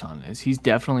Tyson is he's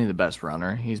definitely the best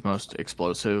runner. He's most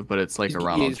explosive, but it's like a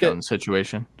Ronald Jones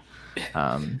situation.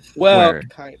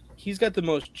 He's got the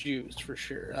most juice for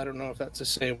sure. I don't know if that's the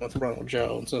same with Ronald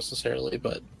Jones necessarily,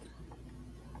 but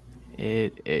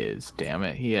it is. Damn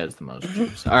it. He has the most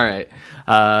juice. All right.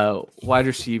 Wide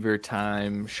receiver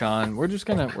time. Sean, we're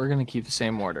gonna keep the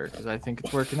same order because I think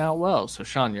it's working out well. So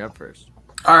Sean, you're up first.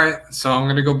 All right. So I'm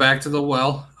gonna go back to the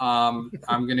well. I'm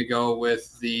gonna go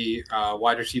with the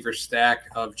wide receiver stack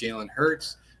of Jalen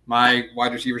Hurts. My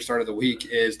wide receiver start of the week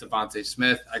is Devontae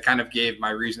Smith. I kind of gave my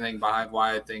reasoning behind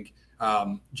why I think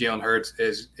Jalen Hurts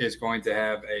is going to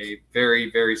have a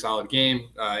very, very solid game.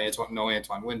 No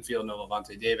Antoine Winfield, no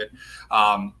Levante David.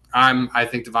 I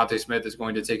think Devontae Smith is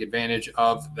going to take advantage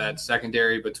of that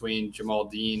secondary between Jamal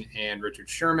Dean and Richard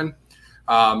Sherman.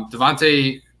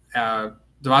 Devontae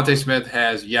Smith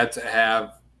has yet to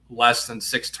have less than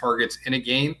 6 targets in a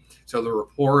game. So the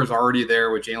rapport is already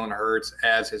there with Jalen Hurts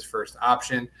as his first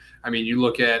option. I mean, you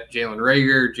look at Jalen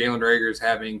Reagor is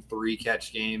having 3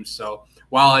 catch games. So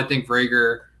while I think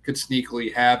Reagor could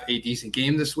sneakily have a decent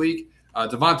game this week,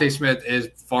 Devontae Smith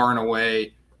is far and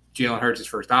away Jalen Hurts'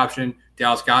 first option.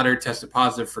 Dallas Goedert tested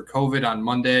positive for COVID on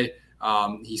Monday.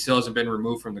 He still hasn't been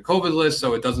removed from the COVID list,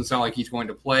 so it doesn't sound like he's going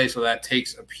to play. So that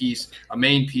takes a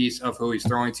main piece of who he's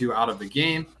throwing to out of the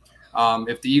game.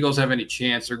 If the Eagles have any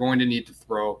chance, they're going to need to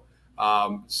throw.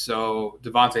 So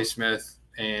Devontae Smith,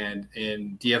 and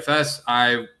in DFS,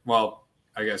 I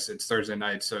guess it's Thursday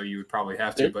night, so you would probably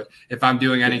have to. But if I'm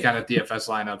doing any kind of DFS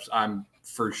lineups, I'm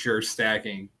for sure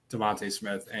stacking Devontae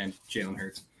Smith and Jalen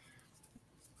Hurts.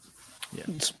 Yeah.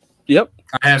 Yep.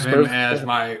 I have him as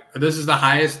this is the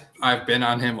highest I've been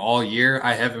on him all year.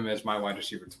 I have him as my wide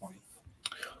receiver 20.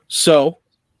 So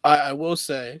I will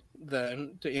say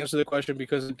then, to answer the question,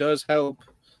 because it does help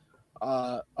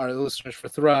our listeners for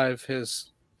Thrive,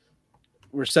 his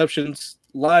receptions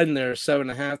line there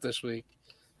 7.5 this week.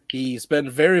 He's been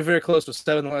very, very close to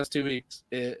 7 the last 2 weeks.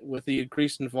 With the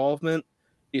increased involvement,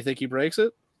 do you think he breaks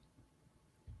it?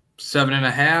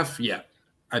 7.5? Yeah,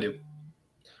 I do.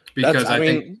 Because I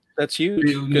think that's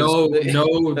huge. No that's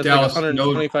Dallas, like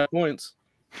 125 points.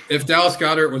 If Dallas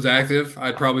Goedert was active,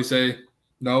 I'd probably say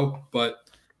no, but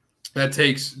that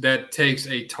takes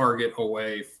a target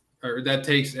away, or that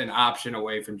takes an option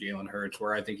away from Jalen Hurts,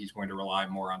 where I think he's going to rely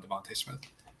more on Devontae Smith.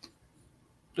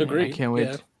 Agreed. I can't wait.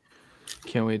 Yeah.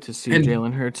 Can't wait to see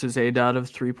Jalen Hurts' A dot of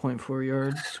 3.4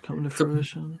 yards come to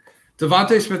fruition.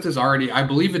 Devontae Smith is already, I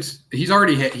believe he's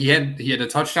already hit. He had a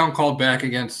touchdown called back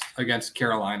against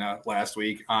Carolina last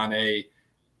week on a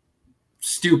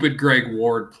stupid Greg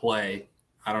Ward play.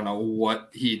 I don't know what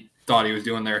he thought he was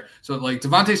doing there. So like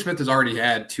Devontae Smith has already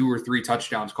had 2 or 3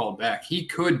 touchdowns called back. He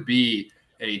could be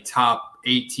a top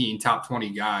 18, top 20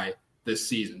 guy this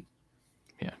season.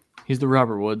 Yeah. He's the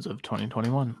Robert Woods of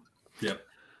 2021. Yep.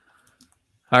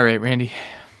 All right, Randy,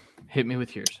 hit me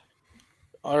with yours.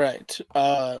 All right.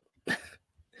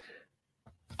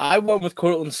 I went with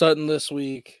Courtland Sutton this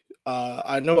week.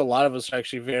 I know a lot of us are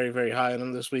actually very, very high on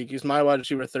him this week. He's my wide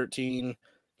receiver 13.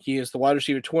 He is the wide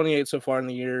receiver 28 so far in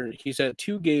the year. He's had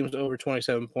 2 games over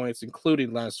 27 points,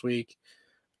 including last week.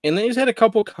 And then he's had a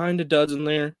couple kind of duds in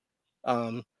there.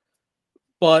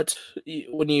 But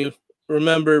when you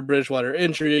remember Bridgewater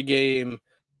injury game,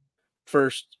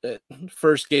 first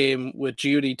game with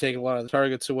Judy taking a lot of the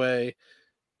targets away,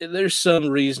 there's some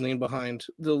reasoning behind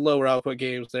the lower output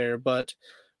games there, but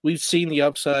we've seen the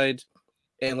upside.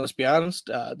 And let's be honest,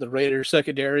 the Raiders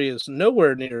secondary is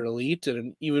nowhere near elite,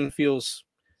 and it even feels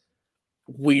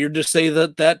weird to say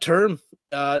that term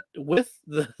with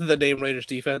the name Raiders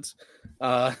defense,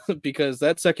 because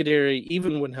that secondary,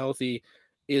 even when healthy,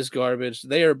 is garbage.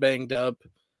 They are banged up.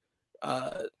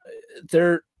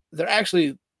 They're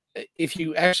actually, if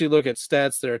you actually look at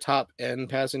stats, they're a top end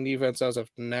passing defense as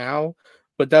of now,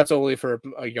 but that's only for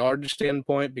a yardage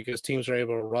standpoint because teams are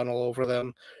able to run all over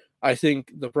them. I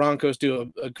think the Broncos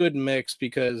do a good mix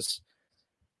because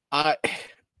I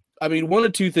mean, one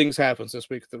of 2 things happens this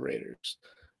week with the Raiders.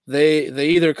 They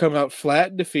either come out flat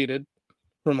and defeated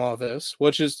from all this,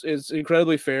 which is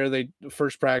incredibly fair.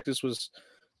 First practice was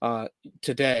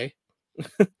today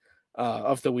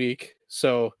of the week,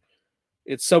 so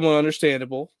it's somewhat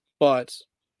understandable. But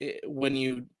when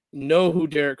you know who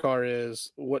Derek Carr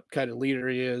is, what kind of leader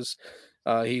he is,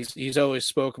 he's always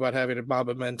spoke about having a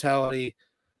Mamba mentality.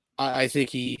 I think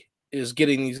he is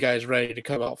getting these guys ready to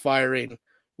come out firing,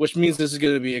 which means this is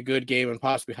going to be a good game and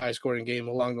possibly high-scoring game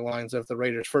along the lines of the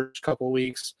Raiders' first couple of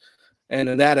weeks. And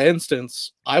in that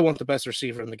instance, I want the best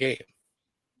receiver in the game,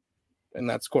 and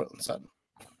that's Courtland Sutton.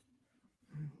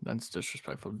 That's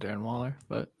disrespectful to Darren Waller,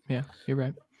 but yeah, you're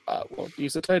right. Well,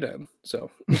 he's a tight end, so.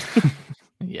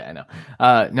 Yeah, I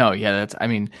know. No, yeah, I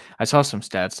mean, I saw some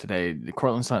stats today.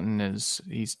 Courtland Sutton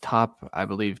he's top, I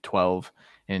believe, 12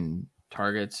 in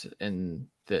targets in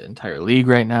the entire league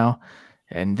right now.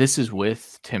 And this is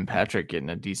with Tim Patrick getting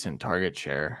a decent target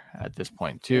share at this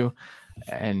point too.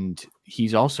 And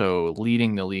he's also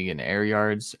leading the league in air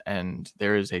yards. And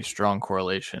there is a strong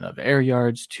correlation of air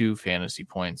yards to fantasy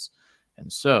points. And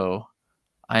so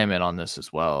I am in on this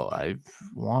as well. I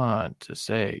want to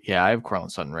say, I have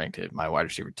Courtland Sutton ranked at my wide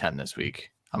receiver 10 this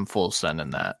week. I'm full send in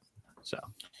that. So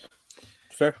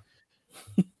fair.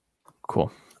 Cool.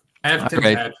 I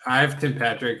have Tim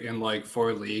Patrick in like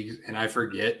 4 leagues, and I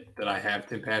forget that I have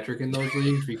Tim Patrick in those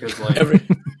leagues because like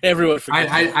everyone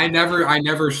forgets. I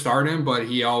never start him, but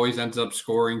he always ends up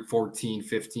scoring 14,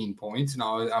 15 points, and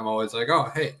I'm always like,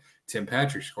 oh hey, Tim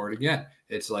Patrick scored again.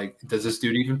 It's like, does this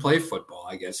dude even play football?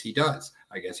 I guess he does.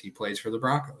 I guess he plays for the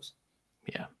Broncos.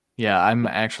 Yeah. Yeah,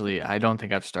 I don't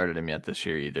think I've started him yet this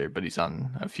year either, but he's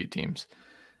on a few teams.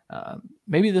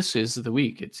 Maybe this is the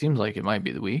week. It seems like it might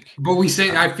be the week. But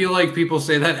I feel like people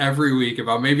say that every week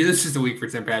about maybe this is the week for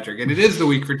Tim Patrick, and it is the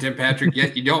week for Tim Patrick.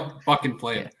 Yet you don't fucking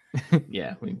play him.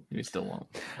 Yeah, we still won't.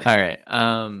 All right.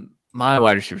 My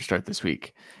wide receiver start this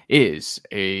week is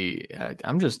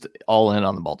I'm just all in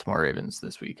on the Baltimore Ravens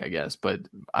this week, I guess, but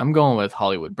I'm going with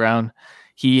Hollywood Brown.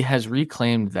 He has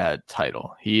reclaimed that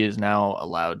title. He is now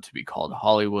allowed to be called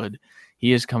Hollywood.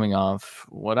 He is coming off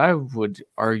what I would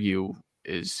argue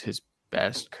is his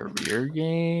best career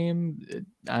game.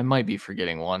 I might be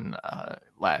forgetting one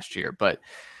last year, but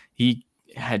he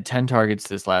had 10 targets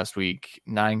this last week,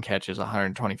 9 catches,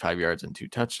 125 yards, and 2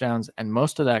 touchdowns, and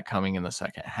most of that coming in the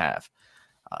second half.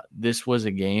 This was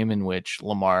a game in which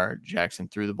Lamar Jackson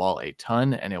threw the ball a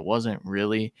ton, and it wasn't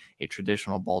really a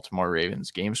traditional Baltimore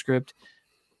Ravens game script,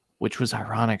 which was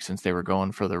ironic since they were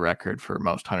going for the record for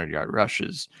most 100-yard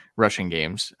rushing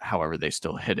games. However, they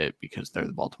still hit it because they're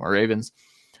the Baltimore Ravens.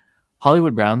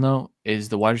 Hollywood Brown, though, is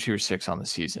the wide receiver 6 on the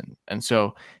season. And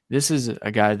so this is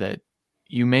a guy that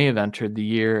you may have entered the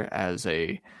year as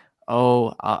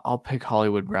I'll pick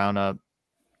Hollywood Brown up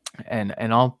and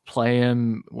I'll play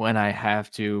him when I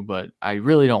have to, but I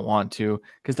really don't want to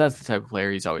because that's the type of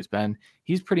player he's always been.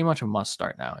 He's pretty much a must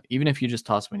start now. Even if you just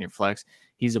toss him in your flex,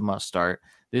 he's a must start.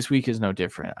 This week is no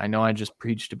different. I know I just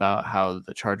preached about how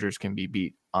the Chargers can be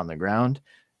beat on the ground.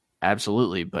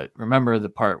 Absolutely. But remember the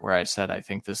part where I said I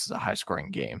think this is a high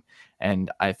scoring game.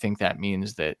 And I think that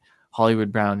means that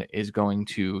Hollywood Brown is going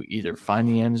to either find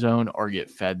the end zone or get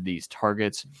fed these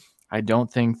targets. I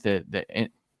don't think that the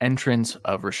entrance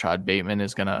of Rashad Bateman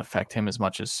is going to affect him as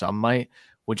much as some might,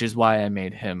 which is why I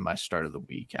made him my start of the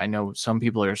week. I know some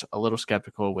people are a little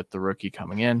skeptical with the rookie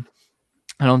coming in.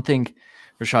 I don't think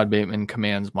Rashad Bateman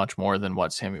commands much more than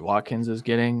what Sammy Watkins is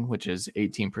getting, which is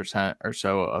 18% or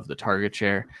so of the target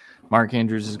share. Mark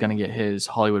Andrews is going to get his,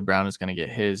 Hollywood Brown is going to get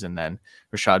his, and then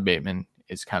Rashad Bateman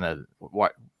is kind of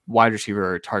wide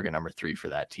receiver or target number 3 for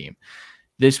that team.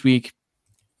 This week,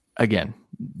 again,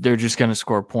 they're just going to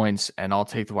score points, and I'll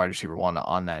take the wide receiver 1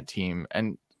 on that team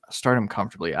and start him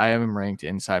comfortably. I have him ranked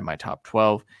inside my top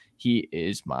 12. He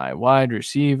is my wide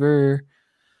receiver.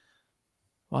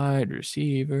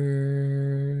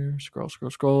 Scroll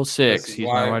 6.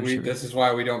 This is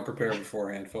why we don't prepare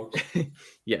beforehand, folks.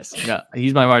 Yes, no,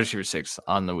 he's my wide receiver 6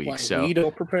 on the week. Why so we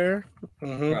don't prepare.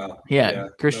 Mm-hmm. Well, yeah,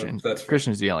 Christian.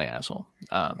 Christian's the only asshole.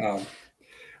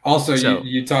 Also,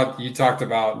 you talked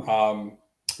about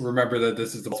remember that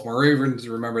this is the Baltimore Ravens.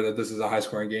 Remember that this is a high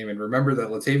scoring game, and remember that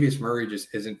Latavius Murray just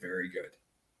isn't very good.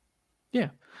 Yeah,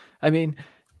 I mean,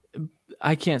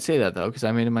 I can't say that though because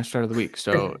I made him my start of the week.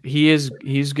 So he's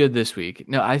good this week.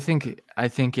 No, I think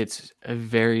it's a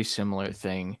very similar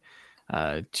thing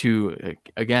to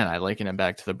again, I liken it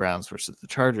back to the Browns versus the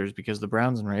Chargers because the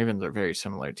Browns and Ravens are very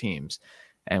similar teams,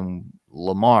 and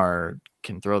Lamar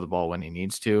can throw the ball when he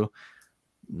needs to.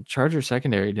 The Chargers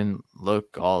secondary didn't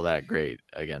look all that great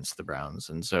against the Browns,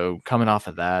 and so coming off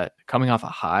a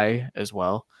high as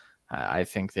well, I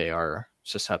think they are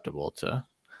susceptible to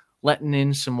letting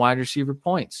in some wide receiver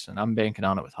points, and I'm banking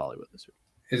on it with Hollywood this week.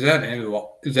 Is that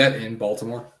in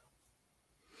Baltimore?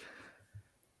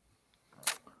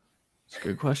 It's a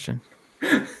good question.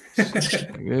 Good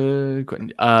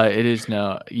question. It is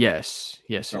no. Yes,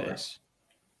 okay. It is.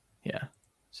 Yeah.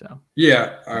 So.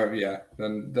 Yeah.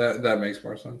 Then that makes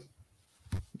more sense.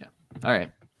 Yeah. All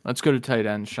right. Let's go to tight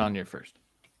end. Sean, you're first.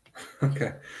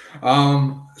 Okay.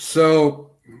 So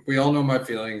we all know my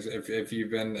feelings. If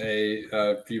you've been a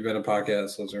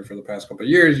podcast listener for the past couple of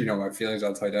years, you know my feelings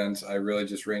on tight ends. I really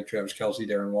just rank Travis Kelce,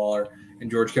 Darren Waller,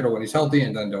 and George Kittle when he's healthy,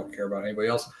 and then don't care about anybody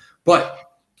else. But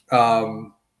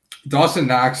Dawson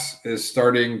Knox is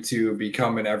starting to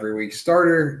become an every week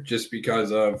starter just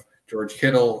because of George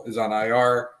Kittle is on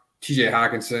IR. TJ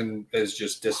Hawkinson has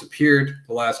just disappeared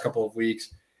the last couple of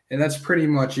weeks, and that's pretty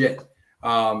much it.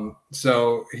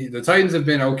 So the Titans have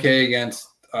been okay against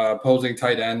opposing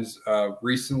tight ends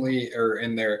recently or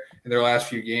in their last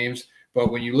few games.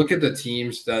 But when you look at the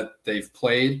teams that they've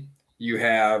played, you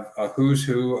have a who's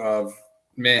who of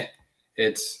meh.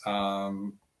 It's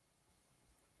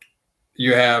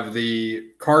you have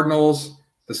the Cardinals,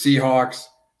 the Seahawks,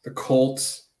 the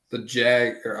Colts,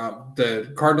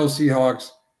 the Cardinals,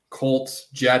 Seahawks, Colts,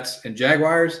 Jets, and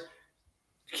Jaguars.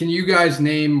 Can you guys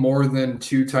name more than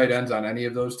 2 tight ends on any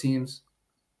of those teams?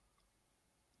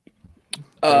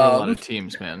 A lot of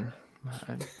teams, man.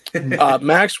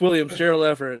 Max Williams, Gerald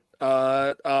Everett,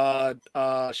 Will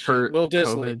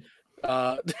Disley,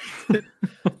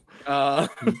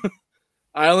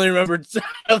 I only remember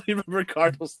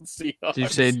Cardinals and Seahawks.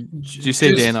 Did you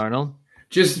say Dan Arnold?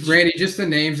 Just Randy, just the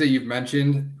names that you've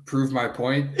mentioned prove my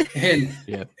point.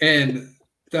 And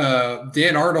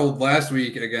Dan Arnold last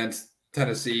week against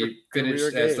Tennessee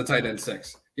finished as the tight end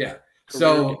 6. Yeah.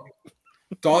 So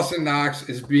Dawson Knox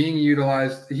is being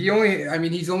utilized.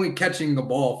 He's only catching the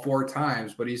ball 4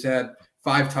 times, but he's had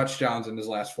 5 touchdowns in his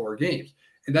last 4 games.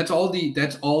 And that's all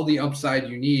the upside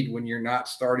you need when you're not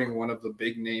starting one of the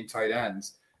big name tight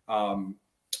ends.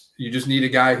 You just need a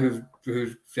guy who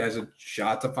has a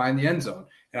shot to find the end zone.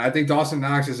 And I think Dawson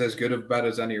Knox is as good a bet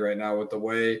as any right now with the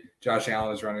way Josh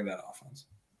Allen is running that offense.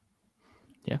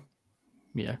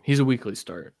 Yeah. He's a weekly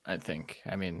start, I think.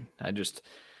 I mean,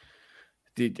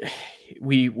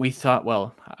 we thought,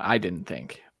 well, I didn't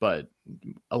think, but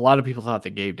a lot of people thought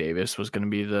that Gabe Davis was going to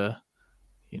be the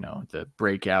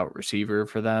breakout receiver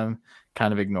for them,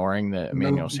 kind of ignoring that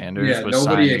Emmanuel Sanders was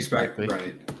nobody signed. Expected,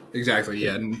 right. Exactly.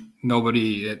 Yeah.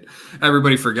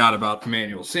 Everybody forgot about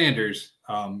Emmanuel Sanders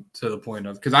to the point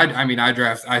of, because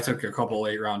I took a couple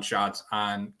late round shots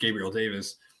on Gabriel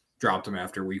Davis, dropped him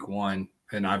after week 1,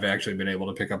 and I've actually been able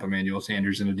to pick up Emmanuel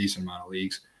Sanders in a decent amount of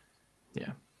leagues.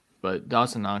 Yeah. But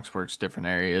Dawson Knox works different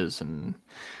areas, and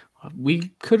we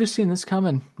could have seen this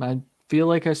coming. I feel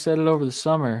like I said it over the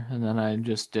summer, and then I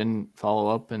just didn't follow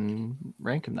up and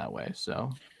rank him that way.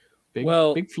 So,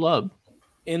 big flub.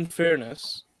 In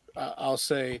fairness, I'll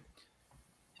say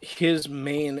his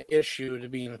main issue to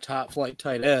being a top flight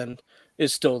tight end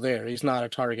is still there. He's not a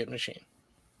target machine,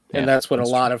 and that's what a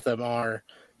lot of them are.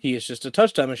 He is just a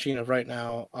touchdown machine of right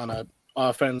now on an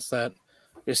offense that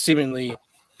is seemingly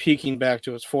peaking back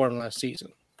to its form last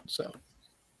season. So,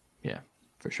 yeah,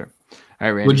 for sure. All right,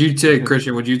 Randy. Would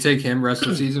you take him rest of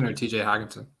the season or TJ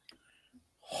Hockenson?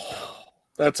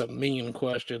 That's a mean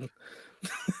question.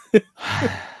 With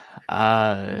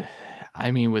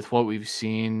what we've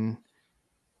seen,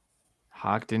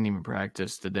 Hawk didn't even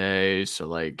practice today.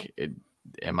 So,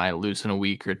 am I losing a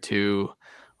week or 2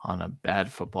 on a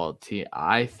bad football team?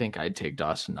 I think I'd take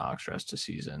Dawson Knox rest of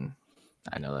season.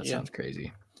 I know that sounds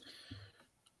crazy.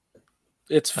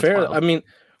 That's fair. Wild. I mean,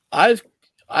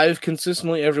 I've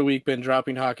consistently every week been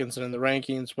dropping Hockenson in the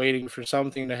rankings, waiting for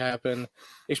something to happen,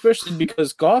 especially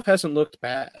because Goff hasn't looked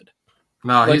bad.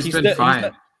 No, he's been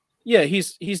fine.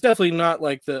 He's definitely not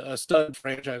like a stud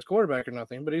franchise quarterback or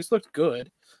nothing, but he's looked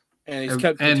good, and he's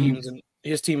kept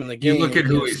his team in the game. You look at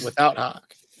who he's without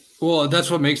Hawk. Well, that's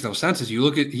what makes no sense. Is you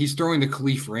look at he's throwing to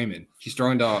Khalif Raymond, he's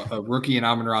throwing to a rookie in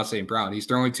Amon-Ra St. Brown, he's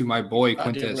throwing to my boy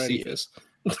Quintez Cephas.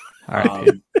 All right.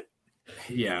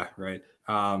 Yeah, right.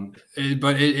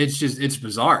 It's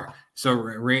bizarre. So,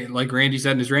 like Randy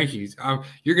said in his rankings,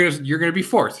 you're gonna be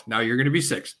 4th. Now you're gonna be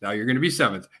 6th. Now you're gonna be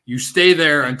 7th. You stay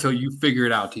there until you figure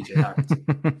it out, TJ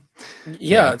Hockenson.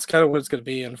 Yeah, it's kind of what it's gonna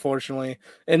be, unfortunately.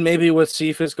 And maybe with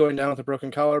Cephas going down with a broken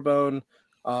collarbone,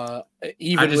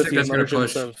 even with the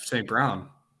emergence of St. Brown.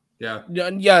 Yeah.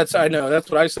 I know. That's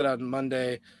what I said on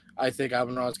Monday. I think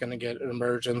Amon-Ra is going to get an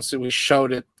emergence. We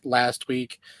showed it last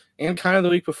week and kind of the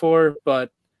week before,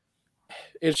 but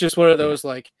it's just one of those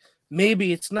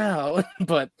maybe it's now.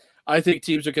 But I think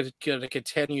teams are going to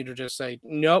continue to just say,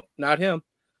 nope, not him.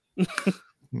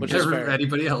 Which is fair.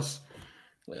 Anybody else?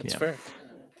 That's fair.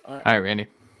 All right, Randy.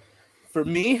 For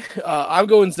me, I'm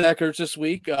going Zach Ertz this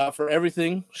week for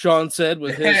everything Sean said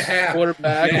with his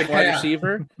quarterback and wide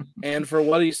receiver, and for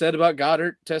what he said about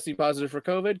Goddard testing positive for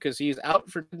COVID because he's out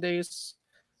for 10 days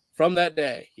from that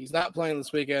day. He's not playing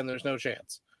this weekend. There's no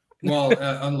chance. Well,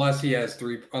 unless he has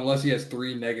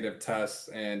 3 negative tests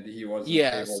and he wasn't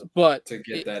able to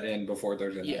get that in before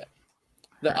Thursday. Yeah,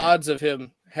 the odds of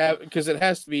him because it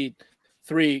has to be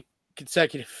 3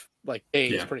 consecutive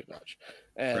days, pretty much.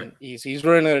 And he's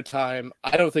running out of time.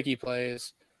 I don't think he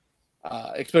plays,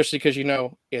 especially because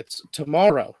it's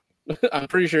tomorrow. I'm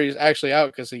pretty sure he's actually out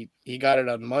because he got it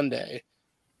on Monday.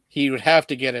 He would have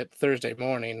to get it Thursday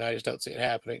morning. I just don't see it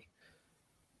happening.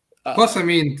 Plus,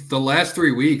 the last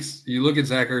 3 weeks, you look at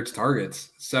Zach Ertz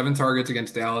targets: 7 targets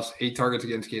against Dallas, 8 targets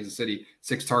against Kansas City,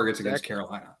 6 targets against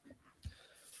Carolina.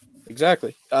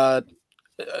 Exactly. To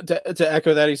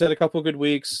echo that, he's had a couple of good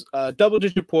weeks,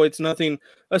 double-digit points, nothing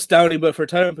astounding, but for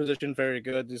tight end position, very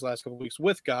good these last couple of weeks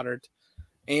with Goddard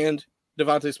and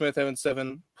Devontae Smith having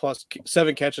 7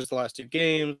 catches the last 2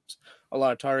 games, a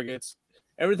lot of targets.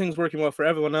 Everything's working well for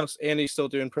everyone else, and he's still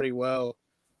doing pretty well.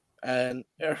 And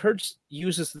Hurts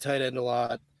uses the tight end a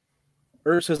lot.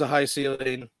 Ertz has a high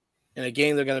ceiling. In a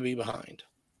game, they're going to be behind.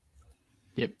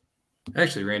 Yep.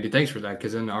 Actually, Randy, thanks for that.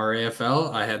 Because in our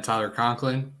AFL, I had Tyler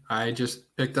Conklin. I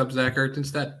just picked up Zach Ertz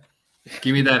instead.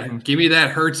 Give me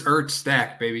that Hurts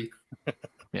stack, baby.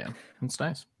 Yeah, that's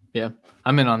nice. Yeah,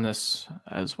 I'm in on this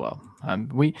as well.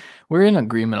 We're in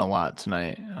agreement a lot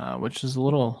tonight, which is a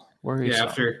little worrisome.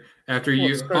 After Well, it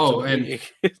you. starts Oh, a and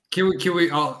week.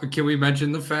 can we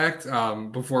mention the fact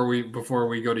before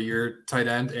we go to your tight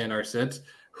end and our sits,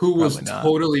 who was Probably not.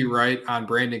 totally right on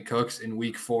Brandon Cooks in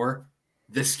week 4?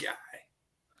 This guy.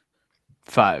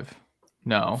 5.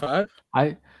 No.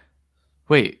 5?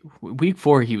 Wait, week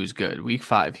 4 he was good. Week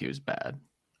 5 he was bad.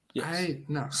 Yes.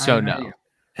 No.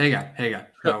 Hang on.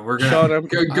 No, we're gonna Sean,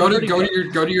 go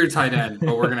to your tight end,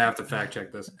 but we're gonna have to fact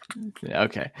check this.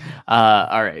 Okay.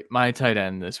 All right. My tight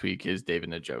end this week is David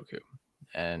Njoku.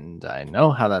 And I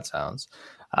know how that sounds.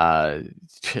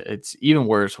 It's even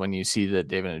worse when you see that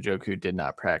David Njoku did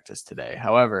not practice today.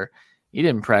 However, he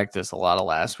didn't practice a lot of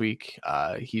last week.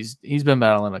 He's been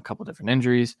battling a couple different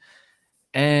injuries,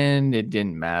 and it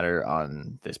didn't matter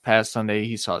on this past Sunday.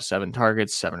 He saw 7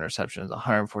 targets, 7 receptions,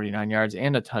 149 yards,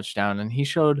 and a touchdown, and he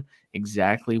showed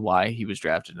exactly why he was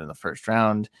drafted in the first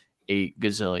round 8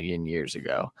 gazillion years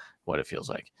ago. What it feels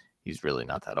like. He's really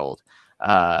not that old.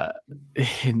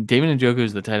 David Njoku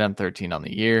is the tight end 13 on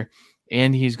the year,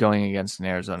 and he's going against an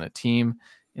Arizona team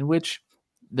in which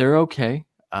they're okay.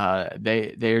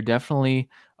 They are definitely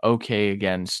okay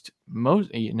against most.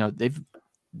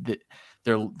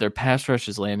 Their pass rush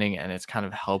is landing, and it's kind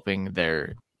of helping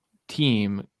their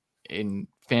team in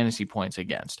fantasy points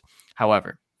against.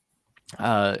 However,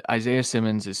 Isaiah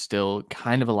Simmons is still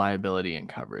kind of a liability in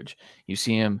coverage. You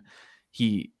see him,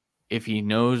 if he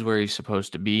knows where he's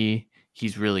supposed to be,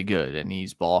 he's really good, and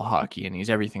he's ball hockey, and he's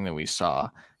everything that we saw.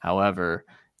 However,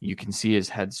 you can see his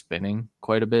head spinning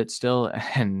quite a bit still,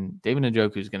 and David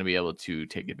Njoku is going to be able to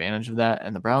take advantage of that,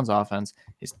 and the Browns offense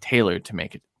is tailored to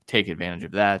take advantage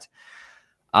of that.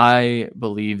 I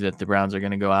believe that the Browns are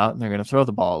going to go out and they're going to throw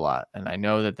the ball a lot, and I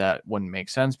know that wouldn't make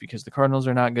sense because the Cardinals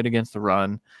are not good against the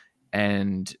run,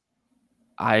 and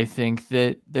I think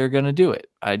that they're going to do it.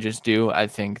 I just do. I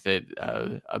think that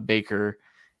a Baker,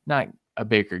 not a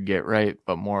Baker get right,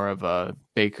 but more of a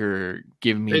Baker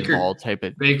give me the ball type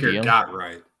of deal. Got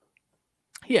right.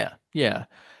 Yeah.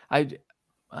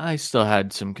 I still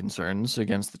had some concerns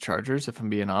against the Chargers, if I'm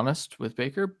being honest, with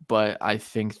Baker, but I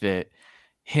think that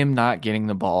him not getting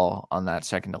the ball on that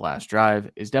second to last drive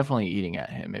is definitely eating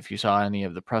at him. If you saw any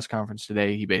of the press conference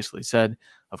today, he basically said,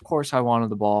 of course I wanted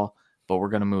the ball, but we're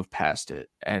going to move past it.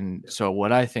 And so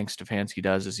what I think Stefanski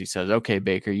does is he says, okay,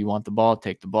 Baker, you want the ball,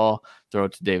 take the ball, throw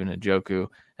it to David Njoku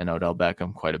and Odell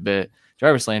Beckham quite a bit.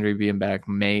 Jarvis Landry being back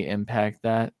may impact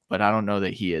that, but I don't know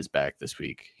that he is back this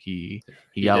week. He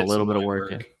got a little bit of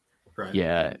work in. Right.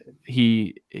 Yeah,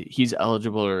 he's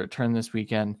eligible to return this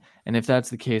weekend. And if that's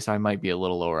the case, I might be a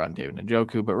little lower on David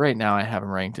Njoku. But right now I have him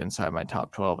ranked inside my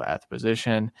top 12 at the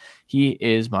position. He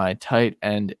is my tight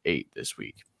end 8 this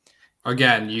week.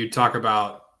 Again, you talk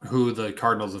about who the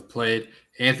Cardinals have played.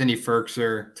 Anthony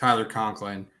Ferkser, Tyler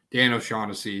Conklin, Dan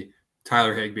O'Shaughnessy,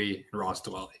 Tyler Higbee, and Ross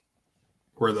Dwelly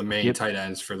were the main tight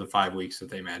ends for the 5 weeks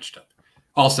that they matched up.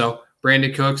 Also,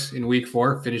 Brandon Cooks in week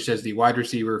 4 finished as the wide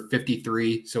receiver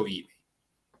 53, so eat me.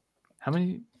 How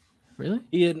many? Really?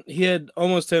 He had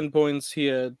almost 10 points. He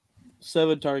had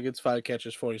 7 targets, 5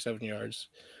 catches, 47 yards.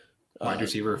 Wide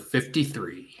receiver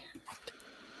 53.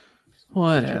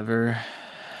 Whatever.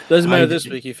 Doesn't matter this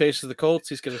week. He faces the Colts.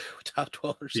 He's going to go top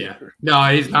 12 receiver. Yeah.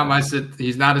 No, he's not my sit.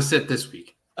 He's not a sit this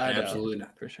week. Absolutely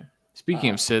not. For sure. Speaking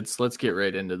of sits, let's get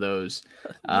right into those.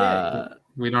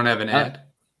 We don't have an ad.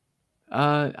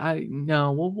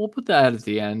 We'll put that at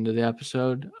the end of the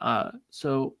episode.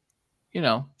 So,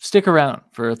 stick around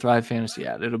for a Thrive Fantasy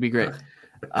ad. It'll be great.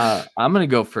 I'm going to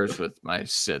go first with my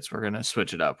sits. We're going to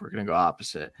switch it up. We're going to go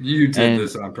opposite. You did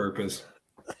this on purpose.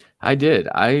 I did.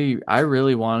 I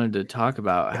really wanted to talk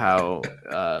about how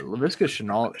Laviska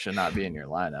Shenault should not be in your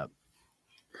lineup.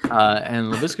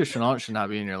 And Laviska Shenault should not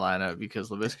be in your lineup because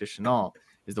Laviska Shenault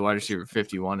is the wide receiver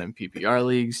 51 in PPR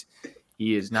leagues.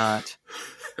 He is not.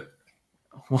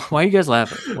 Why are you guys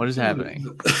laughing? What is happening?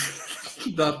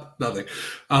 Nothing.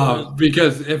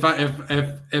 Because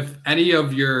if any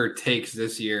of your takes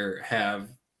this year have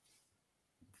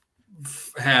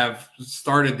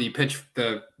started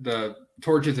the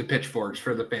torches and pitchforks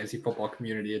for the fantasy football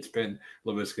community, it's been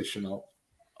Laviska Shenault.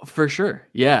 For sure.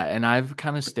 Yeah. And I've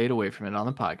kind of stayed away from it on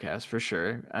the podcast for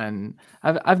sure. And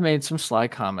I've made some sly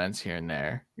comments here and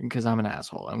there because I'm an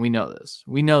asshole. And we know this.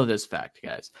 We know this fact,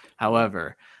 guys.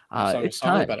 However, it's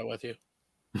time about it with you.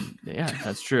 Yeah,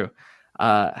 that's true.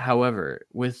 However,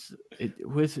 with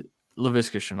Laviska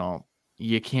Shenault,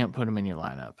 you can't put him in your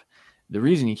lineup. The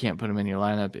reason you can't put him in your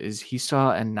lineup is he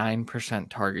saw a 9%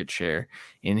 target share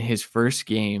in his first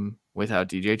game without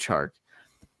DJ Chark.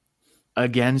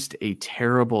 against a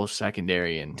terrible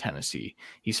secondary in Tennessee.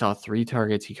 He saw 3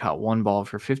 targets. He caught 1 ball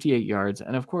for 58 yards.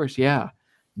 And of course,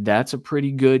 that's a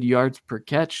pretty good yards per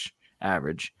catch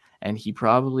average. And he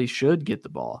probably should get the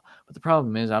ball. But the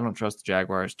problem is I don't trust the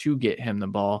Jaguars to get him the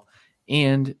ball.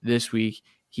 And this week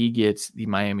he gets the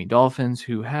Miami Dolphins,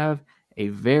 who have a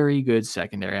very good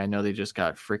secondary. I know they just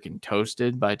got freaking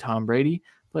toasted by Tom Brady,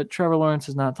 but Trevor Lawrence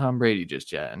is not Tom Brady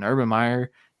just yet. And Urban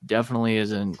Meyer definitely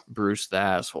isn't Bruce the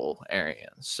Asshole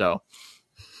Arians. So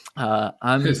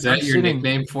Is that your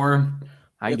nickname for him?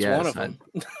 I it's guess. One of them.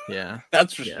 Yeah.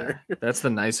 That's for sure. That's the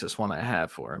nicest one I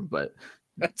have for him, but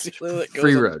that's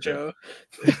free Rojo.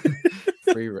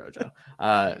 Free Rojo.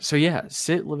 So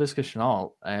sit Laviska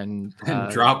Shenault and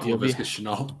drop Laviska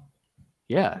Shenault.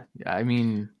 Yeah. I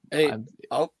mean, hey,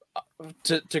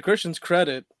 to Christian's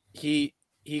credit, he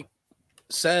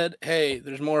said, hey,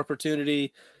 there's more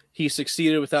opportunity. He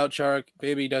succeeded without Chark.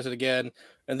 Maybe he does it again.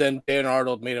 And then Dan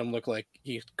Arnold made him look like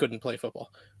he couldn't play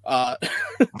football.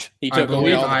 He took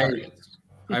away all the targets.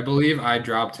 I believe I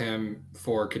dropped him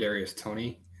for Kadarius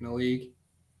Toney in the league.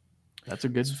 That's a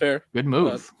good good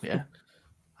move.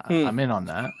 I'm in on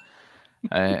that.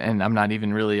 And I'm not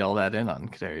even really all that in on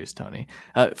Kadarius Toney.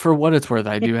 For what it's worth,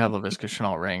 I do have Laviska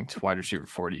Shenault ranked wide receiver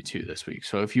 42 this week.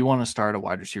 So if you want to start a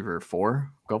wide receiver 4,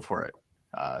 go for it.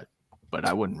 But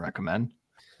I wouldn't recommend.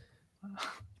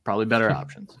 Probably better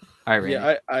options. All right, Randy.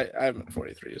 Yeah, I'm at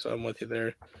 43, so I'm with you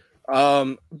there.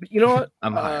 You know what?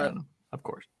 I'm higher on him, of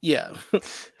course. Yeah.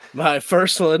 My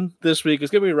first one this week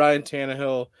is going to be Ryan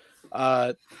Tannehill.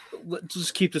 Let's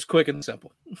just keep this quick and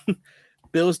simple.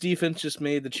 Bills defense just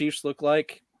made the Chiefs look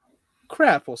like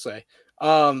crap, we'll say.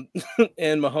 And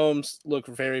Mahomes looked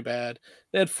very bad.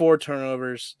 They had 4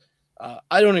 turnovers.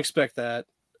 I don't expect that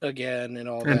again and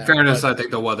all that. In fairness, I think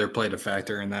the weather played a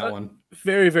factor in that one.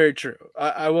 Very, very true.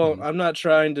 I won't. I'm not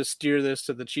trying to steer this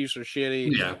to the Chiefs are shitty.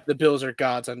 Yeah. The Bills are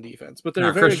gods on defense, but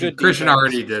they're very good. Christian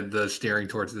already did the steering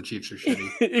towards the Chiefs are shitty.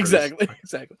 Exactly.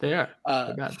 They are.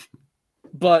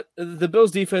 But the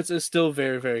Bills defense is still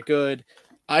very, very good.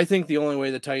 I think the only way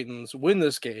the Titans win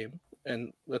this game,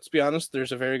 and let's be honest,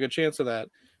 there's a very good chance of that,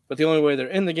 but the only way they're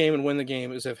in the game and win the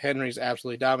game is if Henry's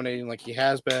absolutely dominating like he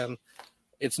has been.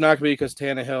 It's not going to be because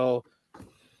Tannehill.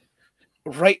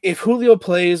 Right, if Julio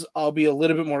plays, I'll be a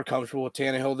little bit more comfortable with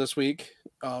Tannehill this week.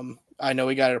 I know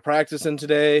he got a practice in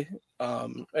today,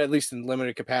 at least in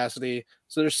limited capacity.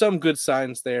 So there's some good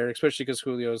signs there, especially because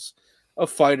Julio's a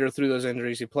fighter through those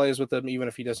injuries. He plays with them, even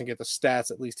if he doesn't get the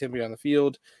stats, at least him be on the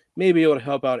field. Maybe able to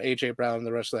help out A.J. Brown and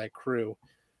the rest of that crew.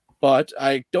 But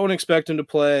I don't expect him to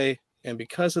play, and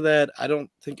because of that, I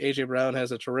don't think A.J. Brown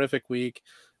has a terrific week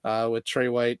with Trey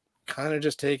White kind of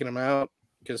just taking him out.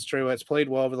 Because Trey White's played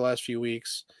well over the last few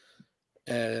weeks.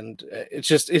 And it's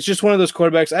just one of those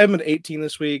quarterbacks. I have him at 18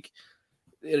 this week.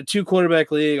 In a 2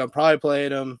 quarterback league, I'm probably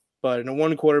playing him. But in a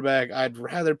 1 quarterback, I'd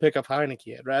rather pick up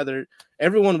Heineke.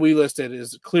 Everyone we listed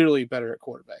is clearly better at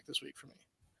quarterback this week for me.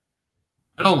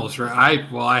 I'd almost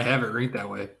I have it ranked that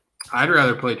way. I'd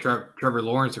rather play Trevor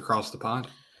Lawrence across the pond.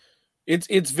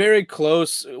 It's very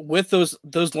close. With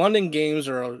those London games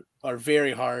are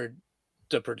very hard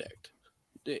to predict.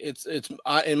 It's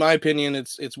in my opinion,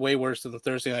 it's way worse than the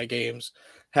Thursday night games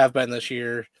have been this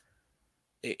year.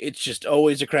 It's just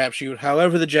always a crapshoot.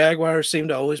 However, the Jaguars seem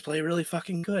to always play really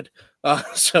fucking good.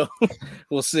 So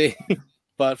we'll see.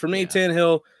 But for me,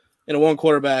 Tannehill in a 1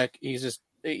 quarterback,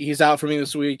 he's out for me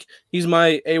this week. He's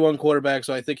my A1 quarterback,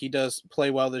 so I think he does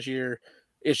play well this year.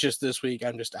 It's just this week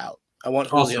I'm just out. I want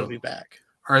Julio to be back.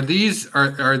 Are these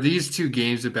 2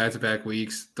 games of back-to-back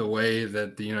weeks the way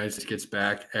that the United States gets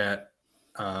back at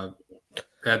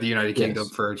the United Kingdom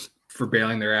for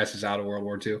bailing their asses out of World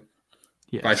War II?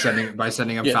 Yeah. By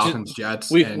sending them Falcons,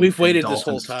 Jets. We've waited Dolphins,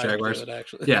 this whole time Jaguars. to do it,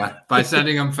 actually. Yeah, by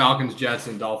sending them Falcons, Jets,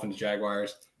 and Dolphins,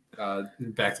 Jaguars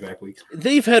back-to-back weeks.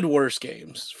 They've had worse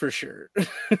games for sure.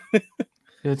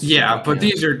 But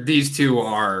these 2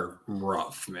 are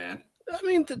rough, man. I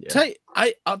mean,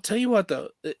 I'll tell you what though,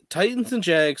 Titans and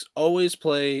Jags always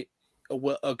play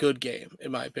a good game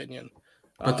in my opinion.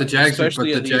 But the Jags are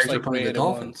playing the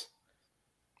Dolphins.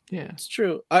 Yeah, it's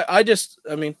true. I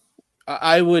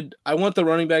want the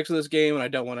running backs of this game, and I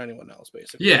don't want anyone else,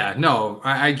 basically. Yeah, no,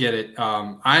 I get it.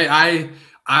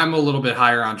 I'm a little bit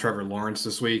higher on Trevor Lawrence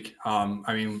this week.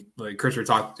 I mean, like Christian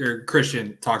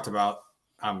talked about.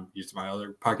 I'm used to my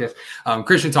other podcast.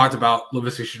 Christian talked about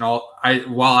Laviska Shenault.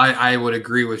 While I would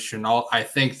agree with Shenault, I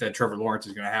think that Trevor Lawrence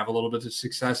is going to have a little bit of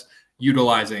success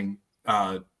utilizing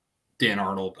Dan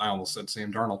Arnold. I almost said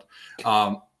Sam Darnold.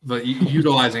 But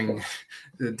utilizing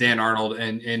Dan Arnold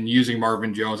and using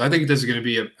Marvin Jones. I think this is going to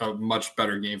be a much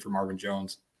better game for Marvin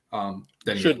Jones than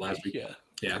he did last week. Yeah.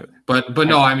 Yeah, but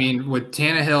no, I mean, with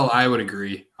Tannehill, I would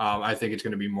agree. I think it's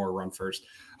going to be more run first.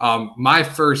 My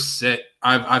first sit,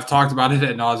 I've talked about it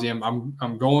ad nauseum.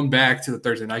 I'm going back to the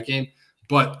Thursday night game,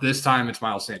 but this time it's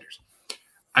Miles Sanders.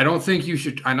 I don't think you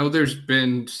should. I know there's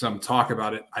been some talk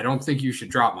about it. I don't think you should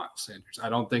drop Miles Sanders. I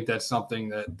don't think that's something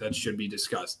that should be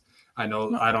discussed. I know.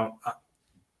 No. I don't.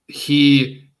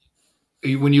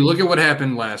 When you look at what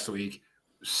happened last week,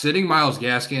 sitting Myles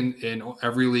Gaskin in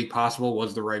every league possible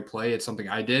was the right play. It's something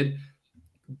I did.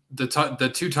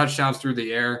 The 2 touchdowns through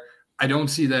the air, I don't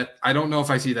see that. I don't know if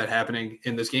I see that happening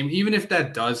in this game. Even if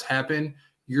that does happen,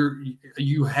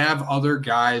 you have other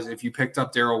guys. If you picked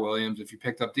up Darrell Williams, if you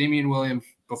picked up Damian Williams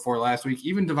before last week,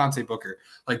 even Devontae Booker,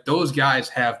 like those guys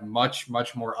have much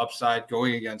more upside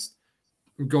going against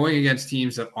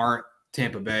teams that aren't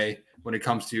Tampa Bay. When it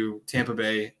comes to Tampa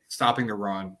Bay stopping the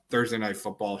run, Thursday night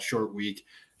football, short week,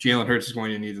 Jalen Hurts is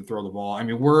going to need to throw the ball. I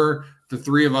mean, the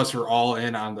 3 of us are all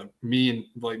in on me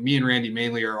and Randy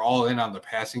mainly are all in on the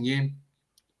passing game.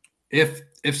 If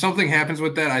something happens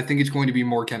with that, I think it's going to be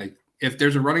more kind of, if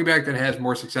there's a running back that has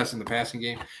more success in the passing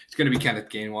game, it's going to be Kenneth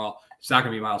Gainwell. It's not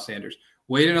going to be Miles Sanders.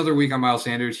 Wait another week on Miles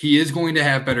Sanders. He is going to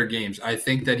have better games. I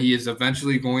think that he is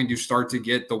eventually going to start to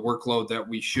get the workload that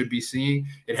we should be seeing.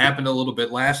 It happened a little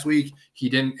bit last week. It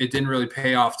didn't really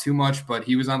pay off too much, but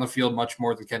he was on the field much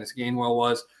more than Kenneth Gainwell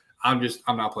was. I'm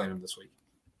not playing him this week.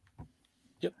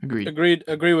 Yep.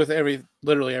 Agree with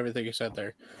literally everything you said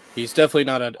there. He's definitely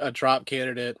not a drop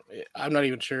candidate. I'm not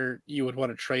even sure you would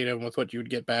want to trade him with what you would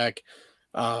get back.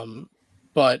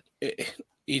 But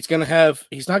he's not going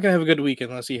to have a good week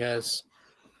unless he has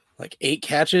like 8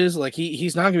 catches. Like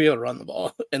he's not going to be able to run the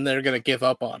ball, and they're going to give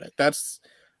up on it.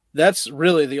 That's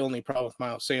really the only problem with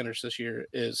Miles Sanders this year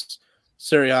is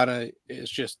Sirianni is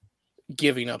just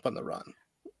giving up on the run.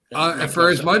 For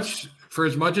as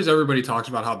much as everybody talks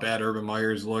about how bad Urban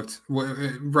Meyers looked,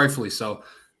 rightfully so,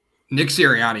 Nick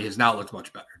Sirianni has not looked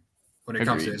much better when it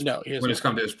comes to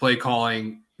his play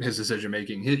calling, his decision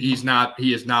making. He has not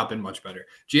been much better.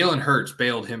 Jalen Hurts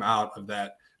bailed him out of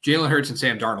that. Jalen Hurts and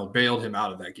Sam Darnold bailed him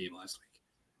out of that game last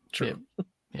week. True.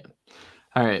 Yeah.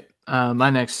 All right. My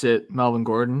next sit, Melvin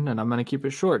Gordon, and I'm going to keep it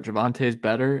short. Javonte's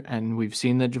better, and we've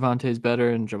seen that Javonte's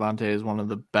better, and Javonte is one of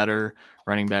the better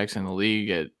running backs in the league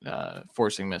at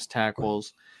forcing missed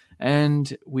tackles.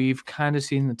 And we've kind of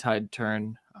seen the tide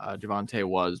turn. Javonte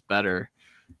was better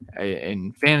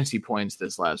in fantasy points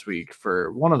this last week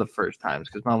for one of the first times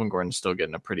because Melvin Gordon's still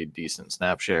getting a pretty decent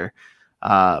snap share.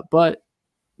 But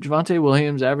Javonte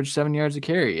Williams averaged 7 yards a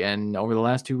carry, and over the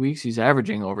last 2 weeks, he's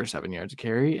averaging over 7 yards a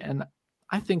carry. And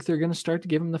I think they're going to start to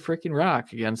give him the freaking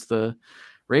rock against the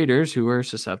Raiders, who are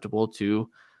susceptible to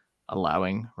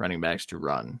allowing running backs to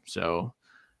run. So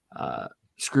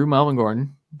screw Melvin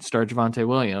Gordon, start Javonte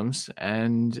Williams,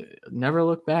 and never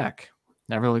look back.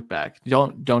 Never look back.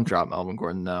 Don't drop Melvin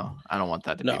Gordon, though. I don't want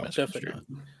that to be misconstrued.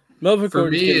 Melvin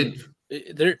Gordon,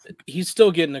 he's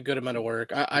still getting a good amount of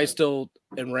work. I still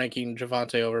am ranking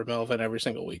Javonte over Melvin every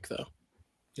single week, though.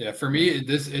 Yeah, for me,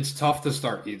 it's tough to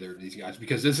start either of these guys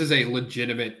because this is a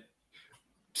legitimate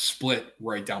split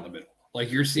right down the middle.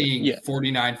 Like you're seeing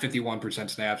 49, 51%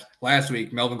 snaps. Last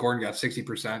week, Melvin Gordon got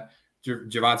 60%.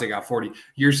 Javonte got 40.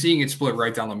 You're seeing it split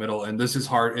right down the middle, and this is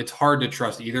hard. It's hard to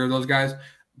trust either of those guys.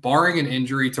 Barring an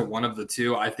injury to one of the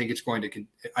two, I think it's going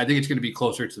to be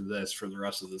closer to this for the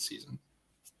rest of the season.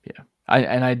 Yeah,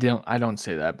 I don't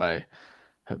say that by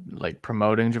like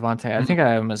promoting Javonte. I think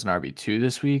I have him as an RB2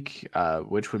 this week,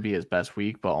 which would be his best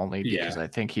week, but only because I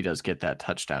think he does get that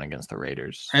touchdown against the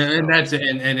Raiders. And that's it.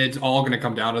 And it's all going to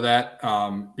come down to that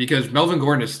because Melvin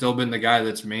Gordon has still been the guy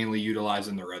that's mainly utilized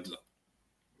in the red zone.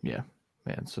 Yeah,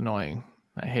 man, it's annoying.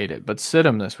 I hate it, but sit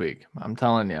him this week. I'm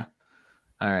telling you.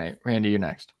 All right, Randy, you're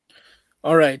next.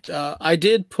 All right. I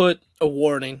did put a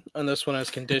warning on this one as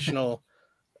conditional.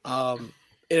 And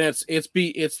it's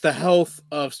the health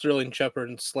of Sterling Shepard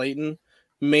and Slayton,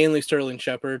 mainly Sterling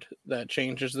Shepard, that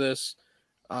changes this.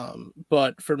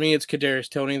 But for me, it's Kadarius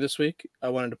Toney this week. I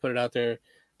wanted to put it out there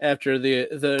after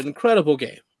the incredible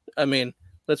game. I mean,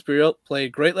 let's be real,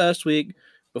 played great last week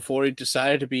before he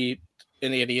decided to be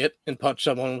an idiot and punch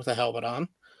someone with a helmet on.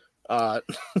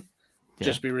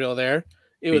 Just be real there.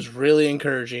 It was really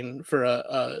encouraging for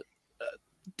a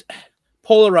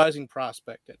polarizing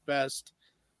prospect at best.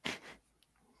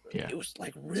 Yeah, it was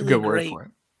like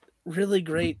really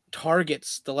great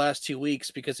targets the last 2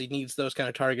 weeks because he needs those kind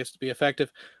of targets to be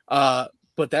effective. But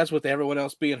that's with everyone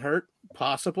else being hurt,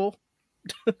 possible.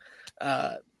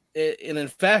 And in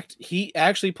fact, he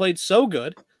actually played so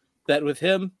good that with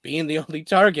him being the only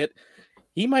target,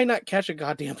 he might not catch a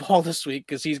goddamn ball this week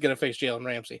because he's going to face Jalen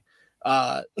Ramsey.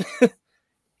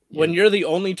 When you're the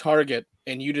only target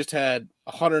and you just had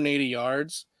 180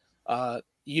 yards,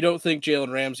 you don't think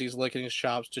Jalen Ramsey's licking his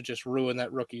chops to just ruin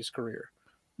that rookie's career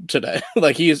today.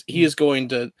 Like he is going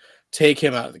to take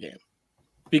him out of the game.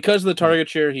 Because of the target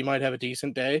share, he might have a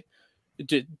decent day.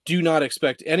 Do not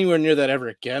expect anywhere near that ever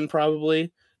again,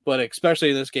 probably. But especially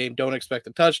in this game, don't expect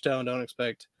a touchdown. Don't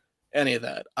expect any of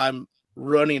that. I'm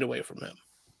running away from him.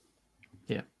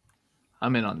 Yeah,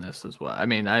 I'm in on this as well. I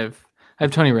mean, I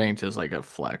have Tony ranked as like a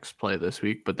flex play this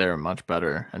week, but there are much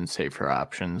better and safer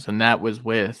options, and that was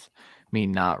with me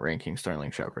not ranking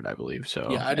Sterling Shepard, I believe. So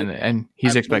Yeah, and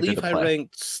he's expected to play. I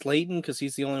ranked Slayton because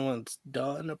he's the only one that's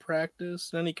done a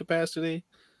practice in any capacity.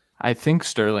 I think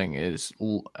Sterling is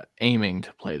aiming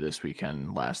to play this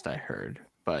weekend, last I heard,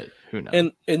 but who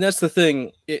knows? And that's the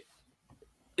thing.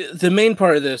 The main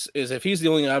part of this is if he's the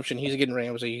only option, he's getting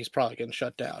Ramsey, he's probably getting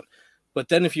shut down. But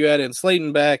then if you add in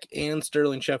Slayton back and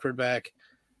Sterling Shepard back,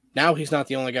 now he's not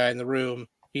the only guy in the room.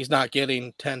 He's not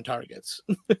getting 10 targets.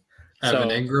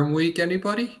 Evan Ingram week,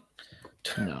 anybody?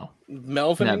 No.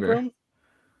 Melvin Never. Ingram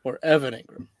or Evan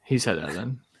Ingram? He said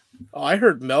Evan. Oh, I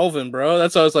heard Melvin, bro.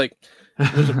 That's why I was like,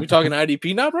 we talking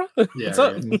IDP now, bro? Yeah, what's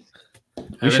up?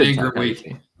 Evan Ingram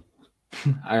week.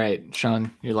 All right,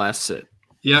 Sean, your last sit.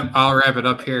 Yep, I'll wrap it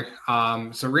up here.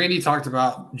 So Randy talked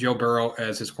about Joe Burrow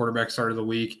as his quarterback start of the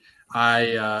week.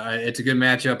 It's a good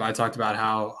matchup. I talked about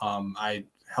how I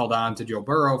held on to Joe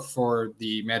Burrow for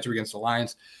the matchup against the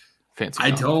Lions.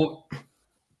 Fancy golf.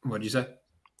 What'd you say?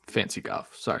 Fancy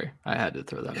golf. Sorry, I had to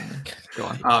throw that in there. Go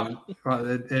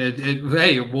on.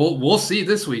 Hey, we'll see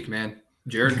this week, man.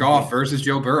 Jared Goff versus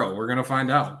Joe Burrow. We're gonna find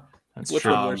out. That's Which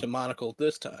true. one wears a monocle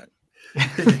this time?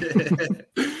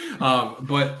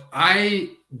 But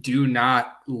I do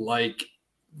not like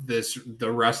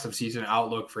the rest of season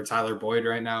outlook for Tyler Boyd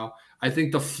right now. I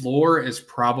think the floor is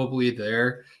probably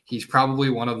there. He's probably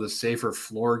one of the safer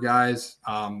floor guys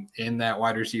in that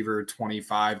wide receiver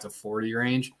 25 to 40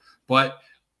 range. But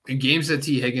in games that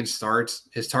T. Higgins starts,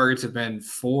 his targets have been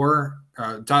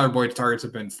Tyler Boyd's targets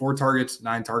have been 4 targets,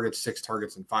 9 targets, 6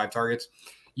 targets, and 5 targets.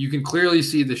 You can clearly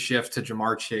see the shift to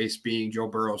Jamar Chase being Joe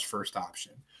Burrow's first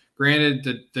option. Granted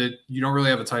that you don't really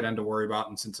have a tight end to worry about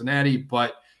in Cincinnati,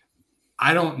 but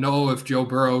I don't know if Joe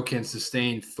Burrow can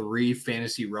sustain 3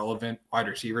 fantasy relevant wide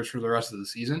receivers for the rest of the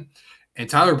season. And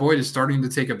Tyler Boyd is starting to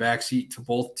take a backseat to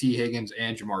both T. Higgins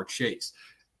and Jamar Chase.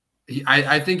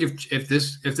 I think if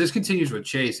this continues with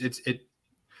Chase,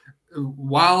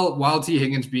 while T.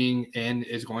 Higgins being in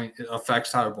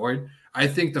affects Tyler Boyd, I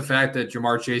think the fact that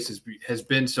Jamar Chase has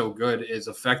been so good is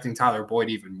affecting Tyler Boyd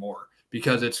even more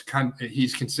because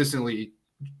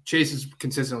Chase has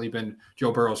consistently been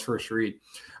Joe Burrow's first read.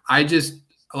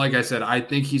 Like I said, I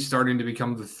think he's starting to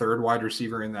become the third wide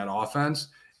receiver in that offense.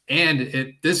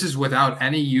 And this is without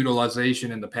any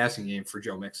utilization in the passing game for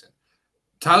Joe Mixon.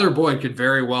 Tyler Boyd could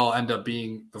very well end up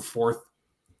being the fourth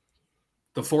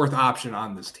option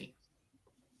on this team.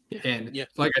 And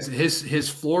like I said, his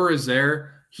floor is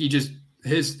there. He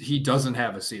doesn't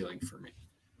have a ceiling for me.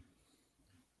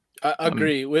 I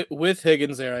agree with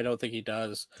Higgins there. I don't think he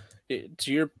does.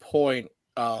 To your point,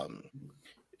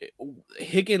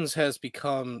 Higgins has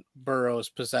become Burrow's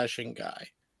possession guy,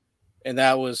 and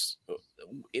that was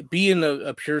being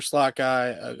a pure slot guy,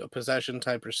 a possession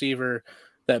type receiver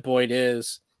that Boyd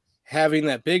is. Having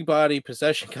that big body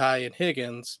possession guy in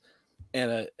Higgins,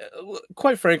 and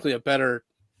quite frankly a better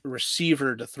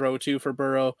receiver to throw to for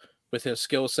Burrow with his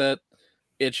skill set,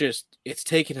 it's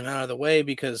taking him out of the way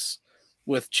because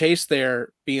with Chase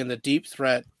there being the deep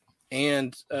threat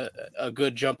and a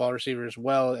good jump ball receiver as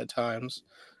well at times,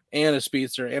 and a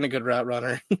speedster and a good route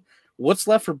runner, what's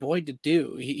left for Boyd to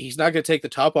do? He's not going to take the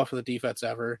top off of the defense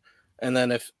ever. And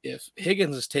then if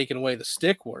Higgins is taking away the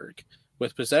stick work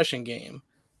with possession game,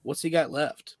 what's he got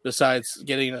left besides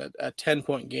getting a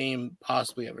 10-point game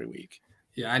possibly every week?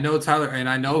 Yeah, I know Tyler, and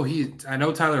I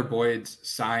know Tyler Boyd's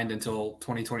signed until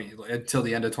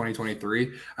the end of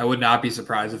 2023. I would not be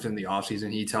surprised if in the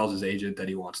offseason he tells his agent that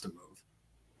he wants to move.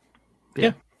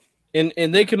 Yeah.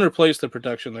 And they can replace the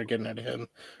production they're getting out of him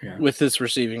with this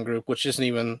receiving group, which isn't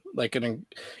even like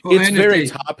it's very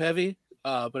top heavy,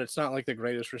 but it's not like the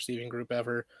greatest receiving group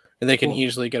ever. And they can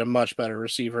easily get a much better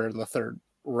receiver in the third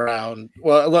round.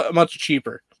 Well, much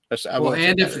cheaper. If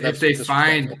they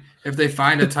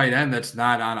find a tight end that's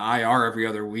not on IR every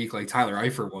other week, like Tyler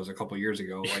Eifert was a couple years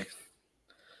ago, like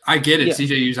I get it. Yeah.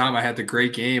 CJ Uzomah had the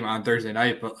great game on Thursday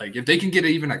night, but like if they can get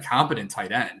even a competent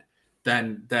tight end,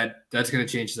 then that's going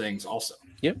to change things also.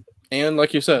 Yep. And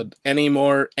like you said,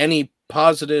 any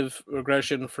positive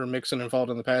regression for Mixon involved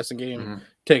in the passing game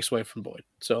takes away from Boyd.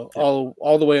 So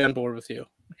all the way on board with you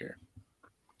here.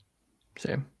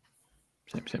 Same.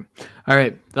 Same. All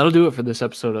right. That'll do it for this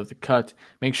episode of The Cut.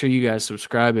 Make sure you guys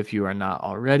subscribe if you are not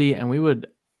already. And we would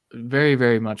very,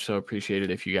 very much so appreciate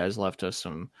it if you guys left us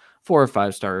some 4 or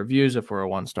 5 star reviews. If we're a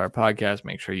 1-star podcast,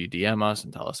 make sure you DM us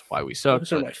and tell us why we suck.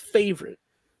 Those are my favorite.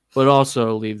 But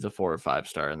also leave the 4 or 5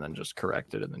 star and then just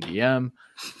correct it in the DM.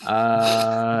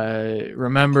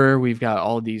 Remember, we've got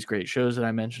all these great shows that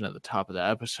I mentioned at the top of the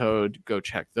episode. Go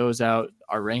check those out.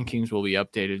 Our rankings will be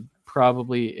updated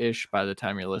probably-ish by the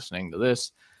time you're listening to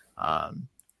this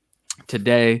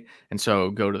today. And so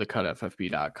go to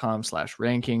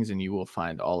thecutffb.com/rankings and you will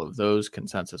find all of those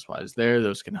consensus-wise there.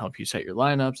 Those can help you set your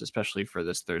lineups, especially for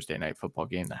this Thursday night football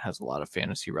game that has a lot of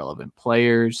fantasy-relevant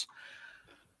players.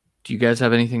 Do you guys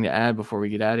have anything to add before we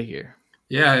get out of here?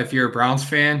 Yeah, if you're a Browns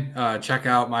fan, check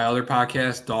out my other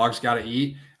podcast, Dogs Gotta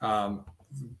Eat.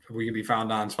 We can be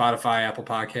found on Spotify, Apple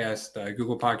Podcast,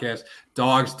 Google Podcast.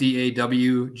 Dogs,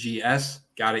 DAWGS,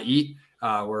 Gotta Eat.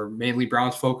 We're mainly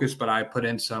Browns focused, but I put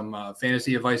in some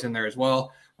fantasy advice in there as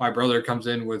well. My brother comes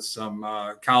in with some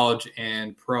college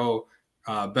and pro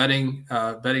betting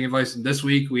advice. And this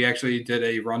week, we actually did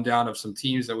a rundown of some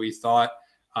teams that we thought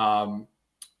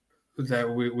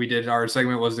that we did. Our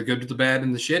segment was the good, the bad,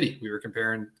 and the shitty. We were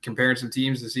comparing some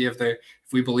teams to see if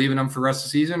we believe in them for the rest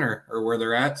of the season or where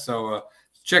they're at. So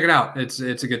check it out. It's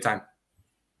a good time.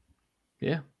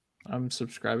 Yeah, I'm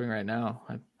subscribing right now.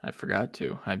 I forgot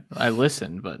to. I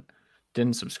listened, but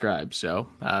didn't subscribe. So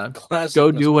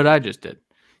go do what I just did.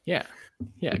 Yeah,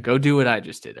 go do what I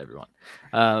just did, everyone.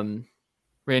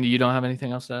 Randy, you don't have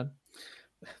anything else to add?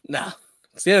 Nah,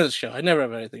 it's the end of the show. I never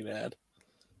have anything to add.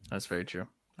 That's very true.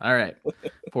 All right.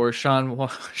 For Sean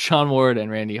Ward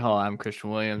and Randy Hall, I'm Christian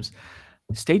Williams.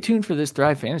 Stay tuned for this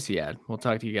Thrive Fantasy ad. We'll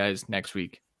talk to you guys next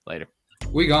week. Later.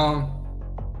 We gone.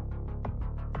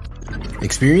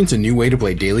 Experience a new way to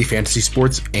play daily fantasy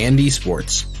sports and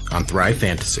esports on Thrive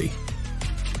Fantasy.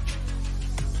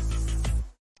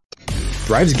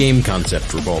 Thrive's game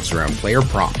concept revolves around player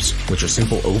props, which are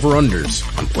simple over-unders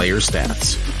on player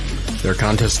stats. There are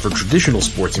contests for traditional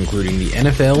sports including the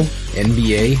NFL,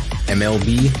 NBA,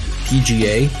 MLB,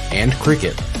 PGA, and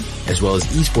cricket, as well as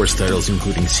esports titles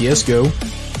including CSGO,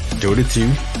 Dota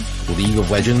 2, League of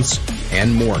Legends,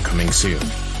 and more coming soon.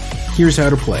 Here's how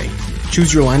to play.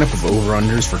 Choose your lineup of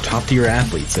over-unders for top-tier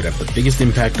athletes that have the biggest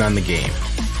impact on the game.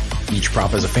 Each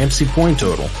prop has a fantasy point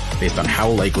total based on how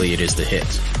likely it is to hit.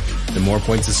 The more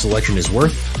points the selection is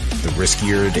worth, the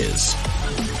riskier it is.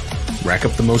 Rack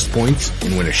up the most points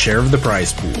and win a share of the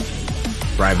prize pool.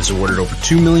 Thrive is awarded over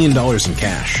 $2 million in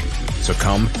cash, so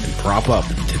come and prop up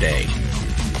today.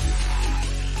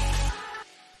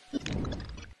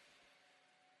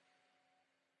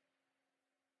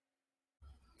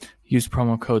 Use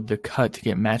promo code THECUT to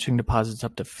get matching deposits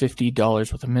up to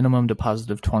 $50 with a minimum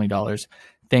deposit of $20.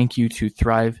 Thank you to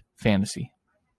Thrive Fantasy.